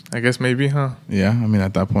 I guess maybe, huh? Yeah, I mean,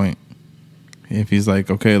 at that point, if he's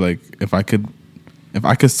like, okay, like if I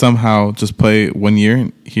could somehow just play 1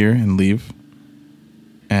 year here and leave,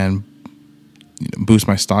 and boost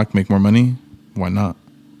my stock, make more money, why not?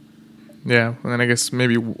 Yeah, and then I guess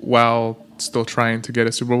maybe while still trying to get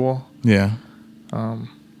a Super Bowl. Yeah.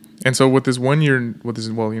 And so with this 1 year,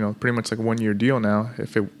 pretty much like 1 year deal now.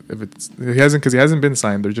 If he hasn't been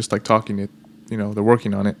signed, they're just like talking it, they're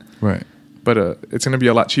working on it. Right. But it's going to be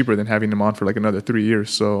a lot cheaper than having him on for like another 3 years.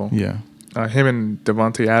 So yeah, him and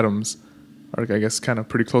Davante Adams are, I guess, kind of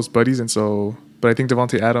pretty close buddies. And so, but I think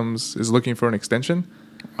Davante Adams is looking for an extension.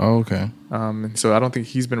 Oh, okay. And so I don't think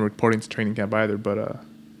he's been reporting to training camp either. But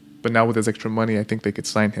now with his extra money, I think they could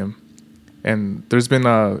sign him. And there's been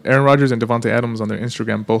Aaron Rodgers and Davante Adams on their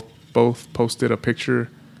Instagram both posted a picture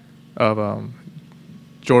of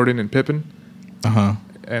Jordan and Pippen. Uh-huh.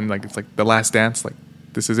 And like it's like the last dance, like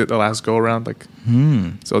this is it, the last go around. Like,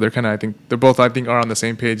 Hmm. so they're kind of, I think they're both, I think, are on the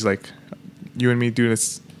same page. Like, you and me, dude,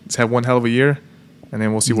 let's have one hell of a year, and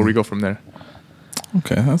then we'll see where we go from there.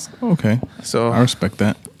 Okay, that's okay. So I respect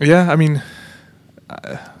that. yeah, I mean,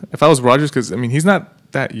 if I was Rodgers, because I mean, he's not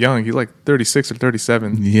that young. He's like 36 or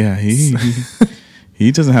 37. Yeah,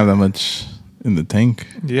 he doesn't have that much in the tank.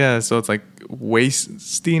 Yeah, so it's like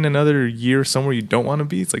wasting another year somewhere you don't want to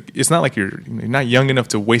be. It's like, it's not like you're not young enough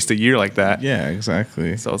to waste a year like that. Yeah,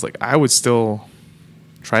 exactly. So it's like, I would still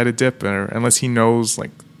try to dip, unless he knows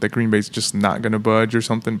like that Green Bay's just not going to budge or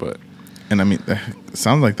something. But And I mean, it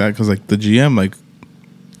sounds like that because like the GM like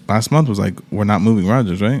last month was like, we're not moving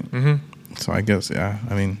Rodgers, right? mm-hmm. So I guess I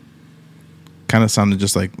mean, kind of sounded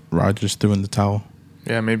just like Rodgers threw in the towel.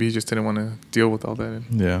 Yeah, maybe he just didn't want to deal with all that.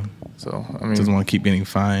 Yeah, So I mean, doesn't want to keep getting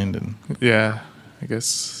fined and yeah, I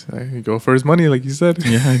guess he go for his money, like you said.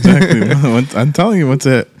 yeah, exactly. I'm telling you,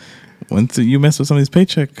 once you mess with somebody's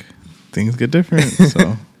paycheck, things get different.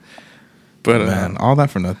 So, But man, all that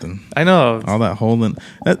for nothing. I know. All that holding.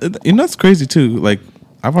 You know, that's crazy too. Like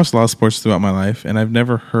I've watched a lot of sports throughout my life, and I've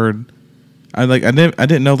never heard. I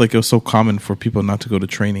didn't know like it was so common for people not to go to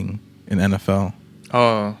training in NFL.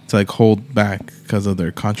 Oh, To like hold back because of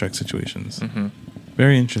their contract situations. mm-hmm.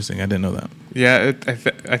 Very interesting. I didn't know that. Yeah,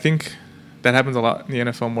 I think that happens a lot in the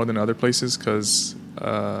NFL more than other places because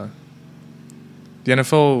the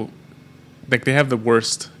NFL, like, they have the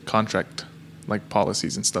worst contract like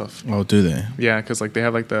policies and stuff. Oh, do they? Yeah, because like they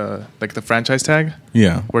have like the franchise tag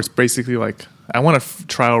Yeah. where it's basically like, I want a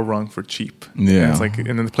trial run for cheap. Yeah. And it's like,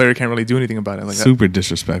 and then the player can't really do anything about it. Like Super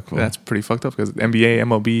disrespectful. that's pretty fucked up because NBA,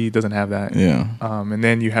 MLB doesn't have that. Yeah. And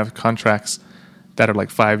then you have contracts that are like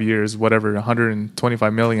 5 years, whatever,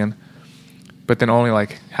 125 million, but then only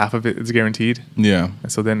like half of it is guaranteed. Yeah.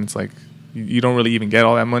 And so then it's like you don't really even get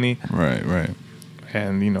all that money. Right. Right.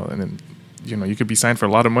 And then you could be signed for a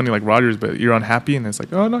lot of money like Rodgers, but you're unhappy, and it's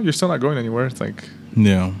like, oh no, you're still not going anywhere. It's like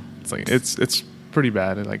Yeah. it's pretty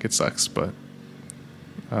bad. It sucks, but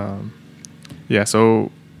yeah.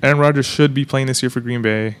 So Aaron Rodgers should be playing this year for Green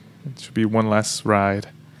Bay. It should be one last ride,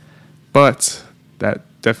 but that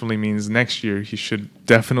definitely means next year he should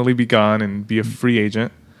definitely be gone and be a free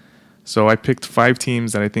agent. So I picked 5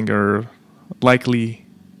 teams that I think are likely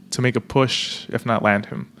to make a push, if not land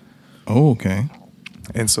him. Oh, okay.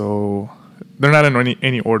 And so they're not in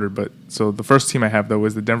any order, but so the first team I have, though,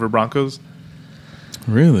 is the Denver Broncos.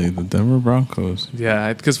 Really? The Denver Broncos.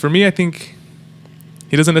 Yeah, because for me, I think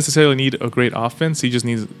he doesn't necessarily need a great offense. He just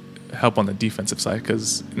needs help on the defensive side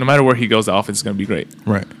because no matter where he goes, the offense is going to be great.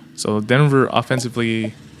 Right. So Denver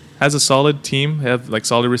offensively has a solid team, have like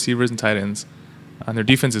solid receivers and tight ends, and their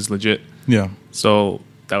defense is legit. Yeah. So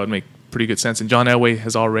that would make pretty good sense. And John Elway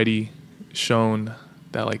has already shown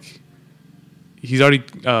that like he's already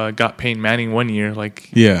got Peyton Manning 1 year. Like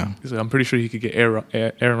Yeah. so I'm pretty sure he could get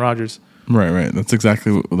Aaron Rodgers. Right. Right. That's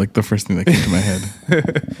exactly like the first thing that came to my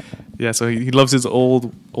head. Yeah, so he loves his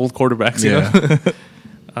old quarterbacks. Yeah. You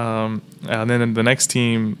know? And then the next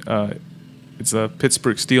team, it's the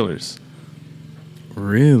Pittsburgh Steelers.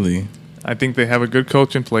 Really? I think they have a good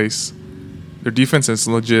coach in place. Their defense is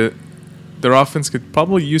legit. Their offense could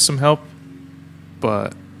probably use some help,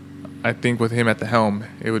 but I think with him at the helm,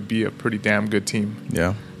 it would be a pretty damn good team.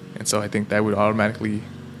 Yeah. And so I think that would automatically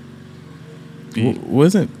be.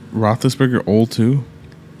 Wasn't Roethlisberger old too?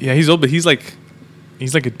 Yeah, he's old, but he's like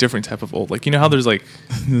a different type of old. Like, you know how there's like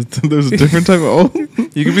There's a different type of old?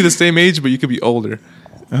 you could be the same age, but you could be older.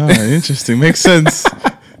 Ah, interesting. Makes sense.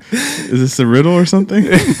 Is this a riddle or something?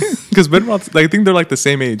 Because I think they're like the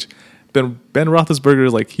same age. Ben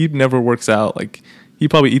Roethlisberger, like, he never works out. Like, he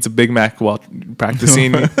probably eats a Big Mac while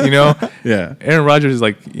practicing, you know? Yeah. Aaron Rodgers is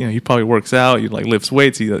like, he probably works out. He like lifts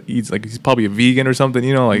weights. He eats, like, he's probably a vegan or something,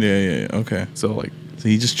 you know? Like, Yeah. Okay. so like, So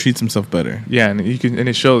he just treats himself better. yeah, and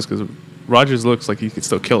it shows because Rodgers looks like he could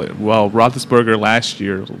still kill it. While Roethlisberger last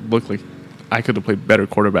year looked like I could have played better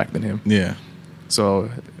quarterback than him. Yeah. So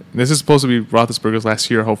this is supposed to be Roethlisberger's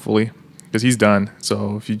last year, hopefully, because he's done.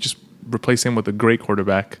 So if you just replace him with a great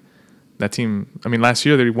quarterback, that team, I mean, last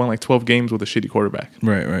year they won like 12 games with a shitty quarterback.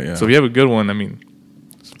 Right. Yeah. So if you have a good one, I mean,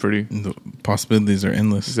 it's pretty. The possibilities are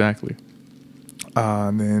endless. Exactly.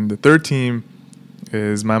 And then the third team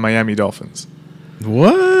is my Miami Dolphins.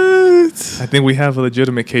 What? I think we have a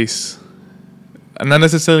legitimate case. I'm not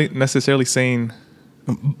necessarily saying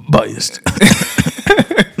Biased.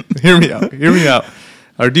 Hear me out.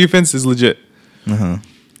 Our defense is legit. Uh-huh.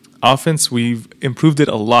 Offense, we've improved it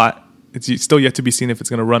a lot. It's still yet to be seen if it's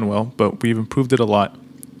going to run well, but we've improved it a lot.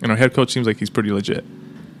 And our head coach seems like he's pretty legit.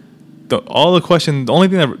 The only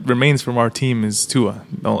thing that remains from our team is Tua,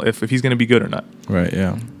 if he's going to be good or not. Right,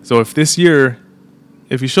 yeah. So if this year,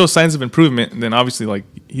 if he shows signs of improvement, then obviously like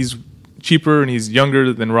he's cheaper and he's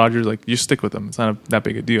younger than Rodgers. Like you stick with him. It's not that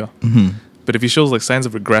big a deal. Mm-hmm. But if he shows like signs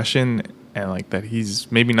of regression and like that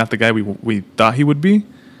he's maybe not the guy we thought he would be,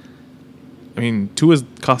 I mean, Tua's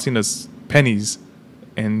costing us pennies,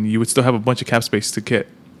 and you would still have a bunch of cap space to get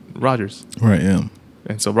Rodgers. Right. Yeah.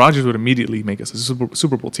 And so Rodgers would immediately make us a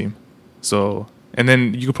Super Bowl team. So, and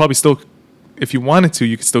then you could probably still, if you wanted to,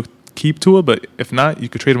 you could still keep Tua, but if not, you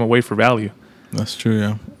could trade him away for value. That's true.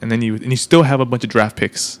 Yeah. And then you still have a bunch of draft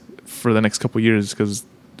picks for the next couple of years because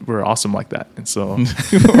we're awesome like that. And so,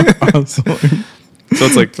 Awesome. so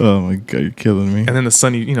it's like, Oh my god, you're killing me. and then the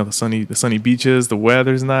sunny beaches, the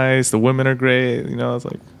weather's nice, the women are great. You know, it's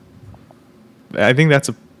like, I think that's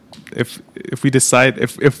if we decide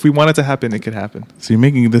if we want it to happen, it could happen. So you're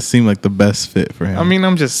making this seem like the best fit for him. I mean,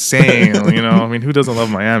 I'm just saying, you know, I mean, who doesn't love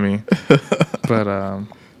Miami? But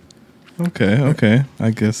okay.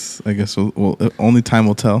 I guess we'll only time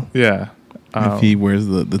will tell yeah, if he wears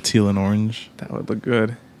the teal and orange. that would look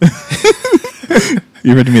good.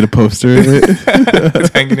 You ready to meet a poster of it? It's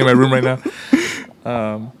hanging in my room right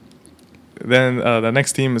now. Then the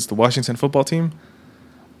next team is the Washington football team.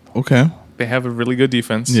 Okay. They have a really good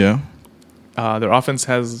defense. Yeah. Their offense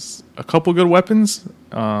has a couple good weapons.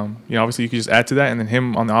 Obviously you could just add to that, and then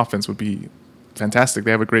him on the offense would be fantastic. They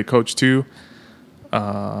have a great coach too. It's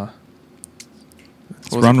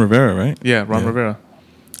Ron Rivera, right? Yeah, Ron Rivera.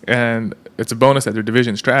 And it's a bonus that their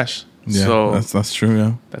division is trash. Yeah, so that's true.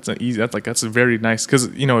 Yeah. That's a very nice, because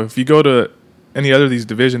if you go to any other of these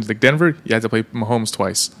divisions, like Denver, you have to play Mahomes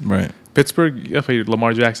twice. Right. Pittsburgh, you got to play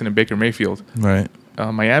Lamar Jackson and Baker Mayfield. Right.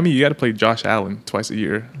 Miami, you got to play Josh Allen twice a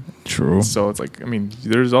year. True. So it's like, I mean,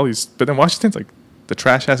 there's all these, but then Washington's like the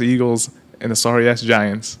trash ass Eagles and the sorry ass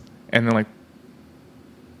Giants, and then like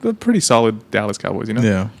the pretty solid Dallas Cowboys, you know?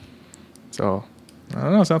 Yeah. So I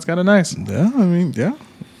don't know. Sounds kind of nice. Yeah. I mean, yeah.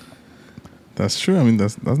 That's true. I mean,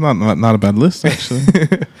 that's not a bad list actually.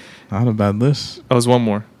 Not a bad list. Oh, there's one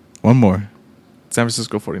more. One more. San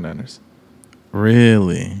Francisco 49ers.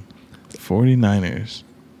 Really? 49ers.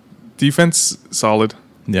 Defense, solid.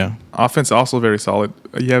 Yeah. Offense, also very solid.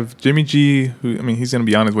 You have Jimmy G, who, I mean, he's going to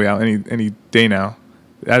be on his way out any day now.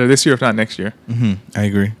 Either this year, if not next year. Mm-hmm. I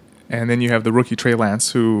agree. And then you have the rookie Trey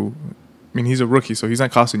Lance, who, I mean, he's a rookie, so he's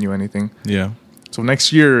not costing you anything. Yeah. So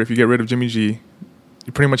next year, if you get rid of Jimmy G,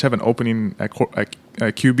 you pretty much have an opening at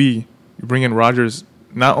QB. You bring in Rodgers.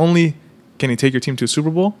 Not only can he take your team to a Super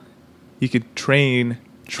Bowl, he could train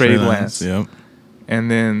Trey Lance. Yep. And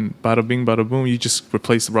then bada bing, bada boom, you just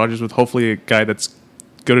replace Rodgers with hopefully a guy that's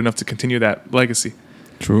good enough to continue that legacy.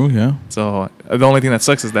 True, yeah. So the only thing that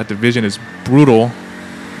sucks is that division is brutal.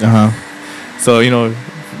 Uh-huh. So,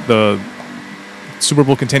 the Super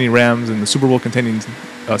Bowl contending Rams and the Super Bowl contending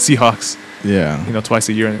Seahawks, Yeah. twice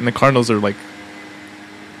a year. And the Cardinals are like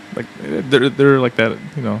they're like that,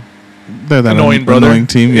 They're that annoying brother. annoying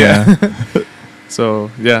team, yeah.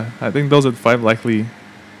 So, yeah, I think those are the five likely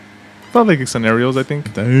scenarios, I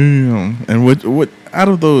think. Damn. And what out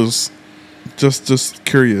of those, just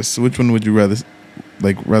curious, which one would you rather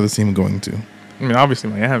see him going to? I mean, obviously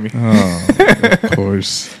Miami. Oh, of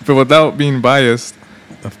course. But without being biased,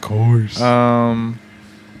 Of course. I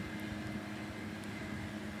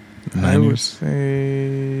would Niners.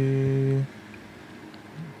 say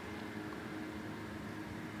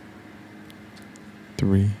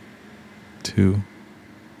 3, 2,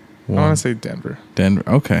 I 1. want to say Denver. Denver.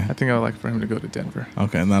 Okay. I think I would like for him to go to Denver.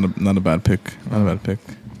 Okay. Not a bad pick. Not a bad pick.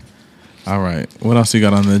 All right. What else you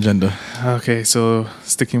got on the agenda? Okay, so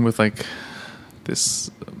sticking with like this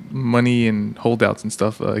money and holdouts and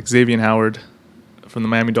stuff, Xavier Howard from the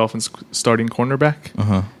Miami Dolphins starting cornerback.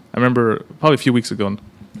 Uh-huh. I remember probably a few weeks ago,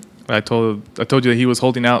 I told you that he was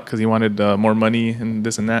holding out because he wanted more money and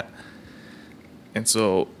this and that. And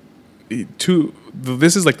so,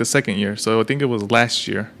 this is like the second year. So I think it was last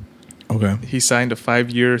year. Okay. He signed a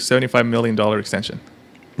 5-year, $75 million extension.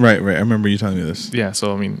 Right. I remember you telling me this. Yeah,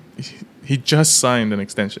 so I mean, he just signed an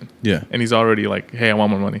extension. Yeah. And he's already like, hey, I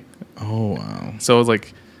want more money. Oh, wow. So I was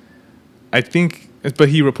like, but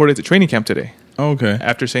he reported to training camp today Okay.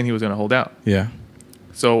 after saying he was going to hold out. Yeah.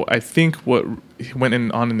 So I think what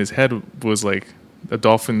went on in his head was like, the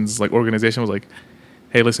Dolphins like organization was like,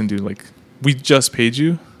 hey, listen, dude, like we just paid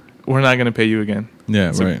you. We're not going to pay you again.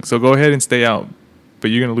 Yeah, So, right. so go ahead and stay out,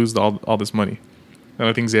 but you're going to lose all this money. And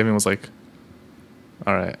I think Xavier was like,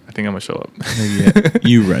 all right, I think I'm going to show up. Yeah.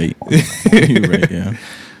 You right. You right, yeah.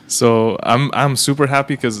 So I'm super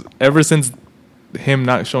happy because ever since him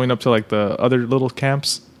not showing up to like the other little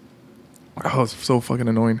camps, it's so fucking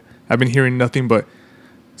annoying. I've been hearing nothing but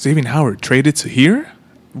Xavier Howard traded to here.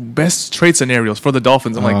 best trade scenarios for the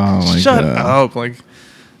Dolphins. I'm Oh my like, shut God. up! Like,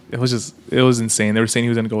 it was insane. They were saying he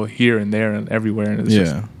was going to go here and there and everywhere, and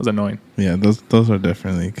it was annoying. Yeah, those are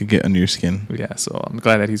definitely could get under your skin. Yeah, so I'm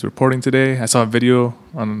glad that he's reporting today. I saw a video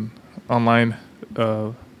online,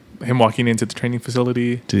 him walking into the training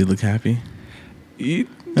facility. Did he look happy? He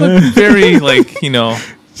looked very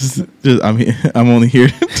I'm only here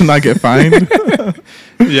to not get fined.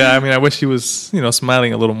 Yeah, I mean, I wish he was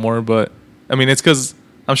smiling a little more, but I mean, it's because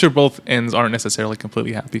I'm sure both ends aren't necessarily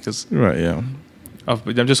completely happy because Right. Yeah. I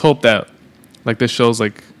just hope that this shows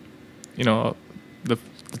the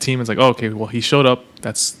team is like, oh, okay, well, he showed up.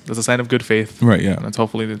 That's a sign of good faith. Right. Yeah. And let's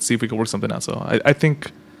hopefully see if we can work something out. So I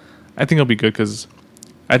think it'll be good because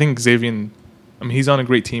I think Xavier, I mean, he's on a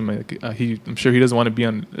great team. I'm sure he doesn't want to be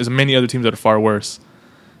on. There's many other teams that are far worse.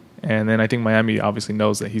 And then I think Miami obviously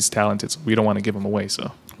knows that he's talented, so we don't want to give him away.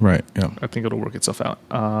 So Right. Yeah. I think it'll work itself out.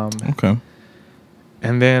 Okay.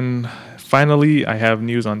 And then finally, I have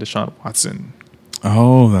news on Deshaun Watson.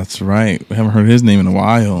 Oh, that's right. We haven't heard his name in a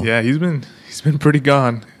while. Yeah, he's been pretty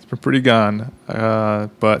gone. He's been pretty gone.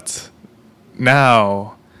 But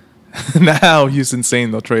now Houston's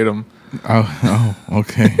saying they'll trade him. Oh,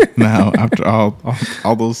 okay. Now after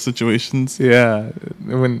all those situations, Yeah,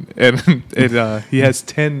 he has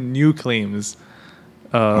 10 new claims.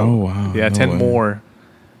 Oh wow! Yeah, No 10 way. more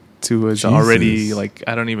to his Jesus. already.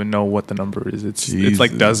 I don't even know what the number is. It's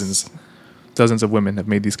like Jesus. dozens of women have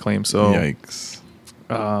made these claims. So Yikes!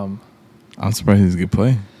 um, I'm surprised he's a good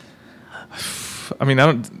play. I mean,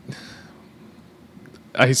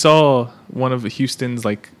 I saw one of Houston's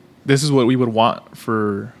this is what we would want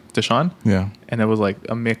for Deshaun, Yeah. and it was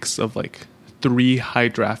a mix of 3 high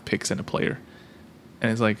draft picks and a player,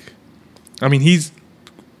 and it's I mean, he's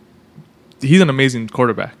an amazing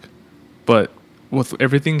quarterback, but with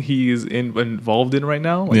everything he is involved in right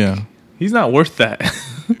now, Yeah. he's not worth that.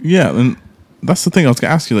 Yeah, and that's the thing I was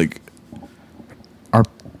gonna ask you. Are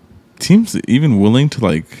teams even willing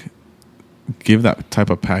to give that type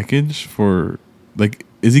of package for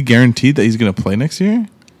Is he guaranteed that he's gonna play next year?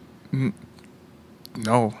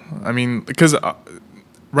 No, I mean, because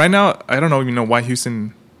right now I don't even know why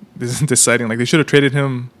Houston isn't deciding. They should have traded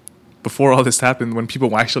him before all this happened, when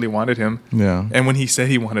people actually wanted him, Yeah. and when he said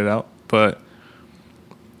he wanted out. But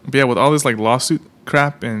yeah, with all this lawsuit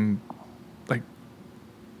crap and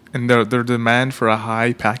their demand for a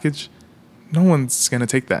high package, no one's gonna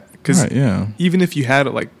take that. Because Right. Yeah. even if you had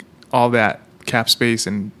all that cap space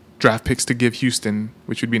and draft picks to give Houston,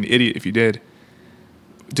 which would be an idiot if you did,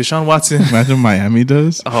 Deshaun Watson. Imagine Miami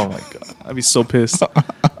does. Oh my god, I'd be so pissed.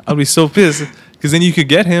 I'd be so pissed because then you could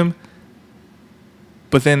get him,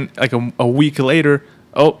 but then a week later,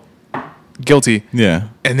 oh, guilty, Yeah.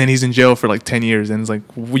 and then he's in jail for 10 years, and it's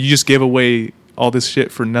well, you just gave away all this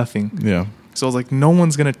shit for nothing. Yeah. So I was no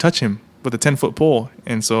one's gonna touch him with a 10-foot pole,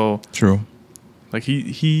 and so True.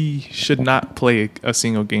 he should not play a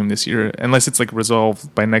single game this year unless it's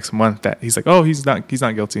resolved by next month that he's he's not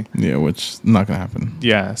guilty. Yeah, which not gonna happen.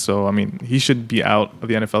 Yeah, so I mean, he should be out of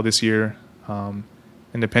the NFL this year, and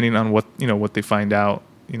depending on what they find out,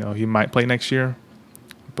 he might play next year.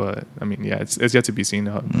 But I mean, yeah, it's yet to be seen.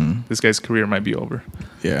 This guy's career might be over.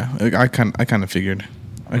 Yeah, I kind of figured.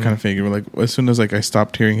 As soon as I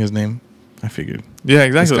stopped hearing his name, I figured Yeah,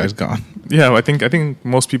 exactly. this guy's gone. Yeah, I think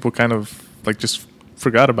most people kind of just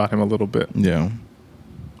forgot about him a little bit. Yeah.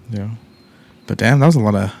 Yeah. But damn, that was a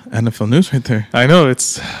lot of NFL news right there. I know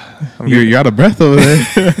it's. You're out of breath over there.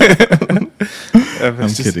 I'm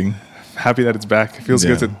just kidding. Happy that it's back. It feels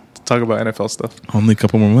good Yeah. to talk about NFL stuff. Only a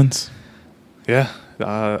couple more months. Yeah,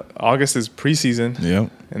 August is preseason, Yep.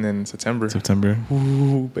 and then September.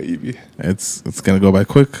 Ooh, baby, It's gonna go by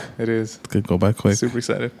quick. it is. It's gonna go by quick. Super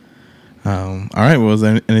excited. All right. Well, was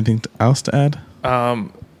there anything else to add?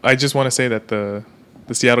 I just want to say that the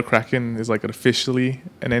Seattle Kraken is officially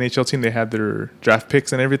an NHL team. They had their draft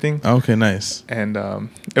picks and everything. Okay, nice. And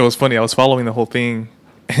it was funny. I was following the whole thing,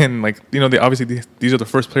 and they obviously these are the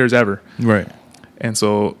first players ever, Right. and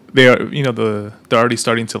so they are they're already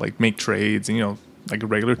starting to make trades, and like a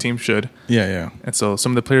regular team should. Yeah, yeah. And so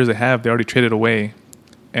some of the players they have, they already traded away,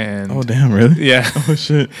 and Oh, damn, really? yeah, Oh,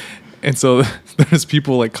 shit. and so there's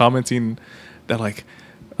people commenting that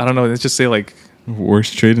I don't know, let's just say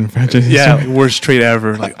Worst trade in franchise yeah, history? worst trade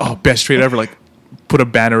ever, best trade ever, put a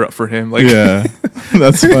banner up for him, Yeah.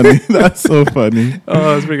 That's funny. That's so funny.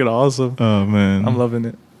 Oh, it's freaking awesome. Oh, man. I'm loving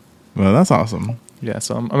it. Well, that's awesome. Yeah,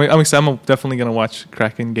 so I'm excited. I'm definitely gonna watch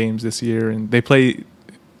Kraken games this year, and they play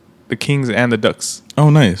the Kings and the Ducks Oh,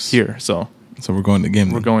 nice. here, so So we're going to the game.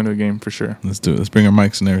 we're then. going to a game for sure. Let's do it. Let's bring our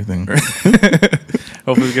mics and everything.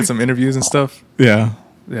 Hopefully, we get some interviews and stuff. Yeah.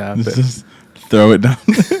 Yeah, It's but just throw it down.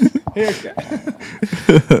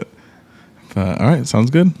 Haircut. All right, sounds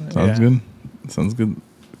good. Sounds good.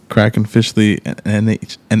 Kraken officially an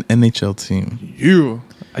NHL team.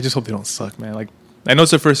 I just hope they don't suck, man. Like, I know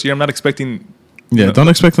it's their first year. I'm not expecting. Yeah, don't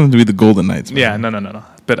expect them to be the Golden Knights. Man. Yeah, no.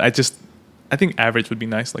 But I think average would be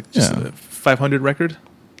nice. Like just a 500 record.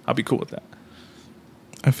 I'll be cool with that.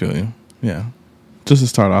 I feel you. Yeah, just to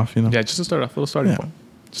start off, you know. Yeah, just to start off, little starting point.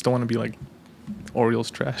 Just don't want to be like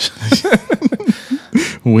Orioles trash.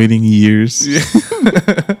 Waiting years. Yeah.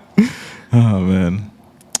 Oh man.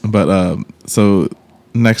 But so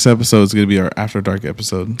next episode is going to be our After Dark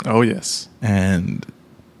episode. Oh yes. And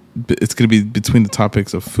it's going to be between the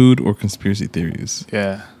topics of food or conspiracy theories.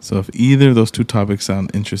 Yeah. So if either of those two topics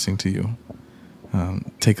sound interesting to you,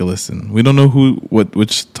 take a listen. We don't know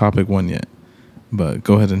which topic won yet, but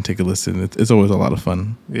go ahead and take a listen. It's always a lot of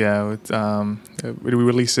fun. Yeah. We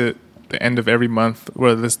release it the end of every month.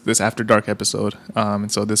 Well, this After Dark episode.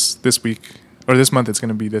 And so this week or this month, it's going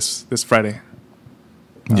to be this Friday.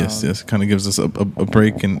 Yes. Kind of gives us a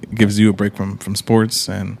break and gives you a break from sports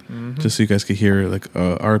and just so you guys can hear like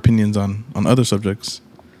our opinions on other subjects.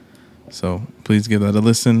 So please give that a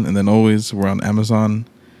listen. And then always we're on Amazon,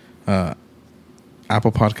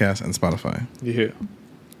 Apple Podcasts, and Spotify. Yeah.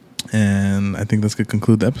 And I think that's going to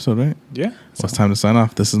conclude the episode, right? Yeah. Well, it's time to sign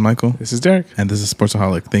off. This is Michael. This is Derek. And this is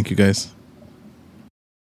Sportsaholic. Thank you, guys.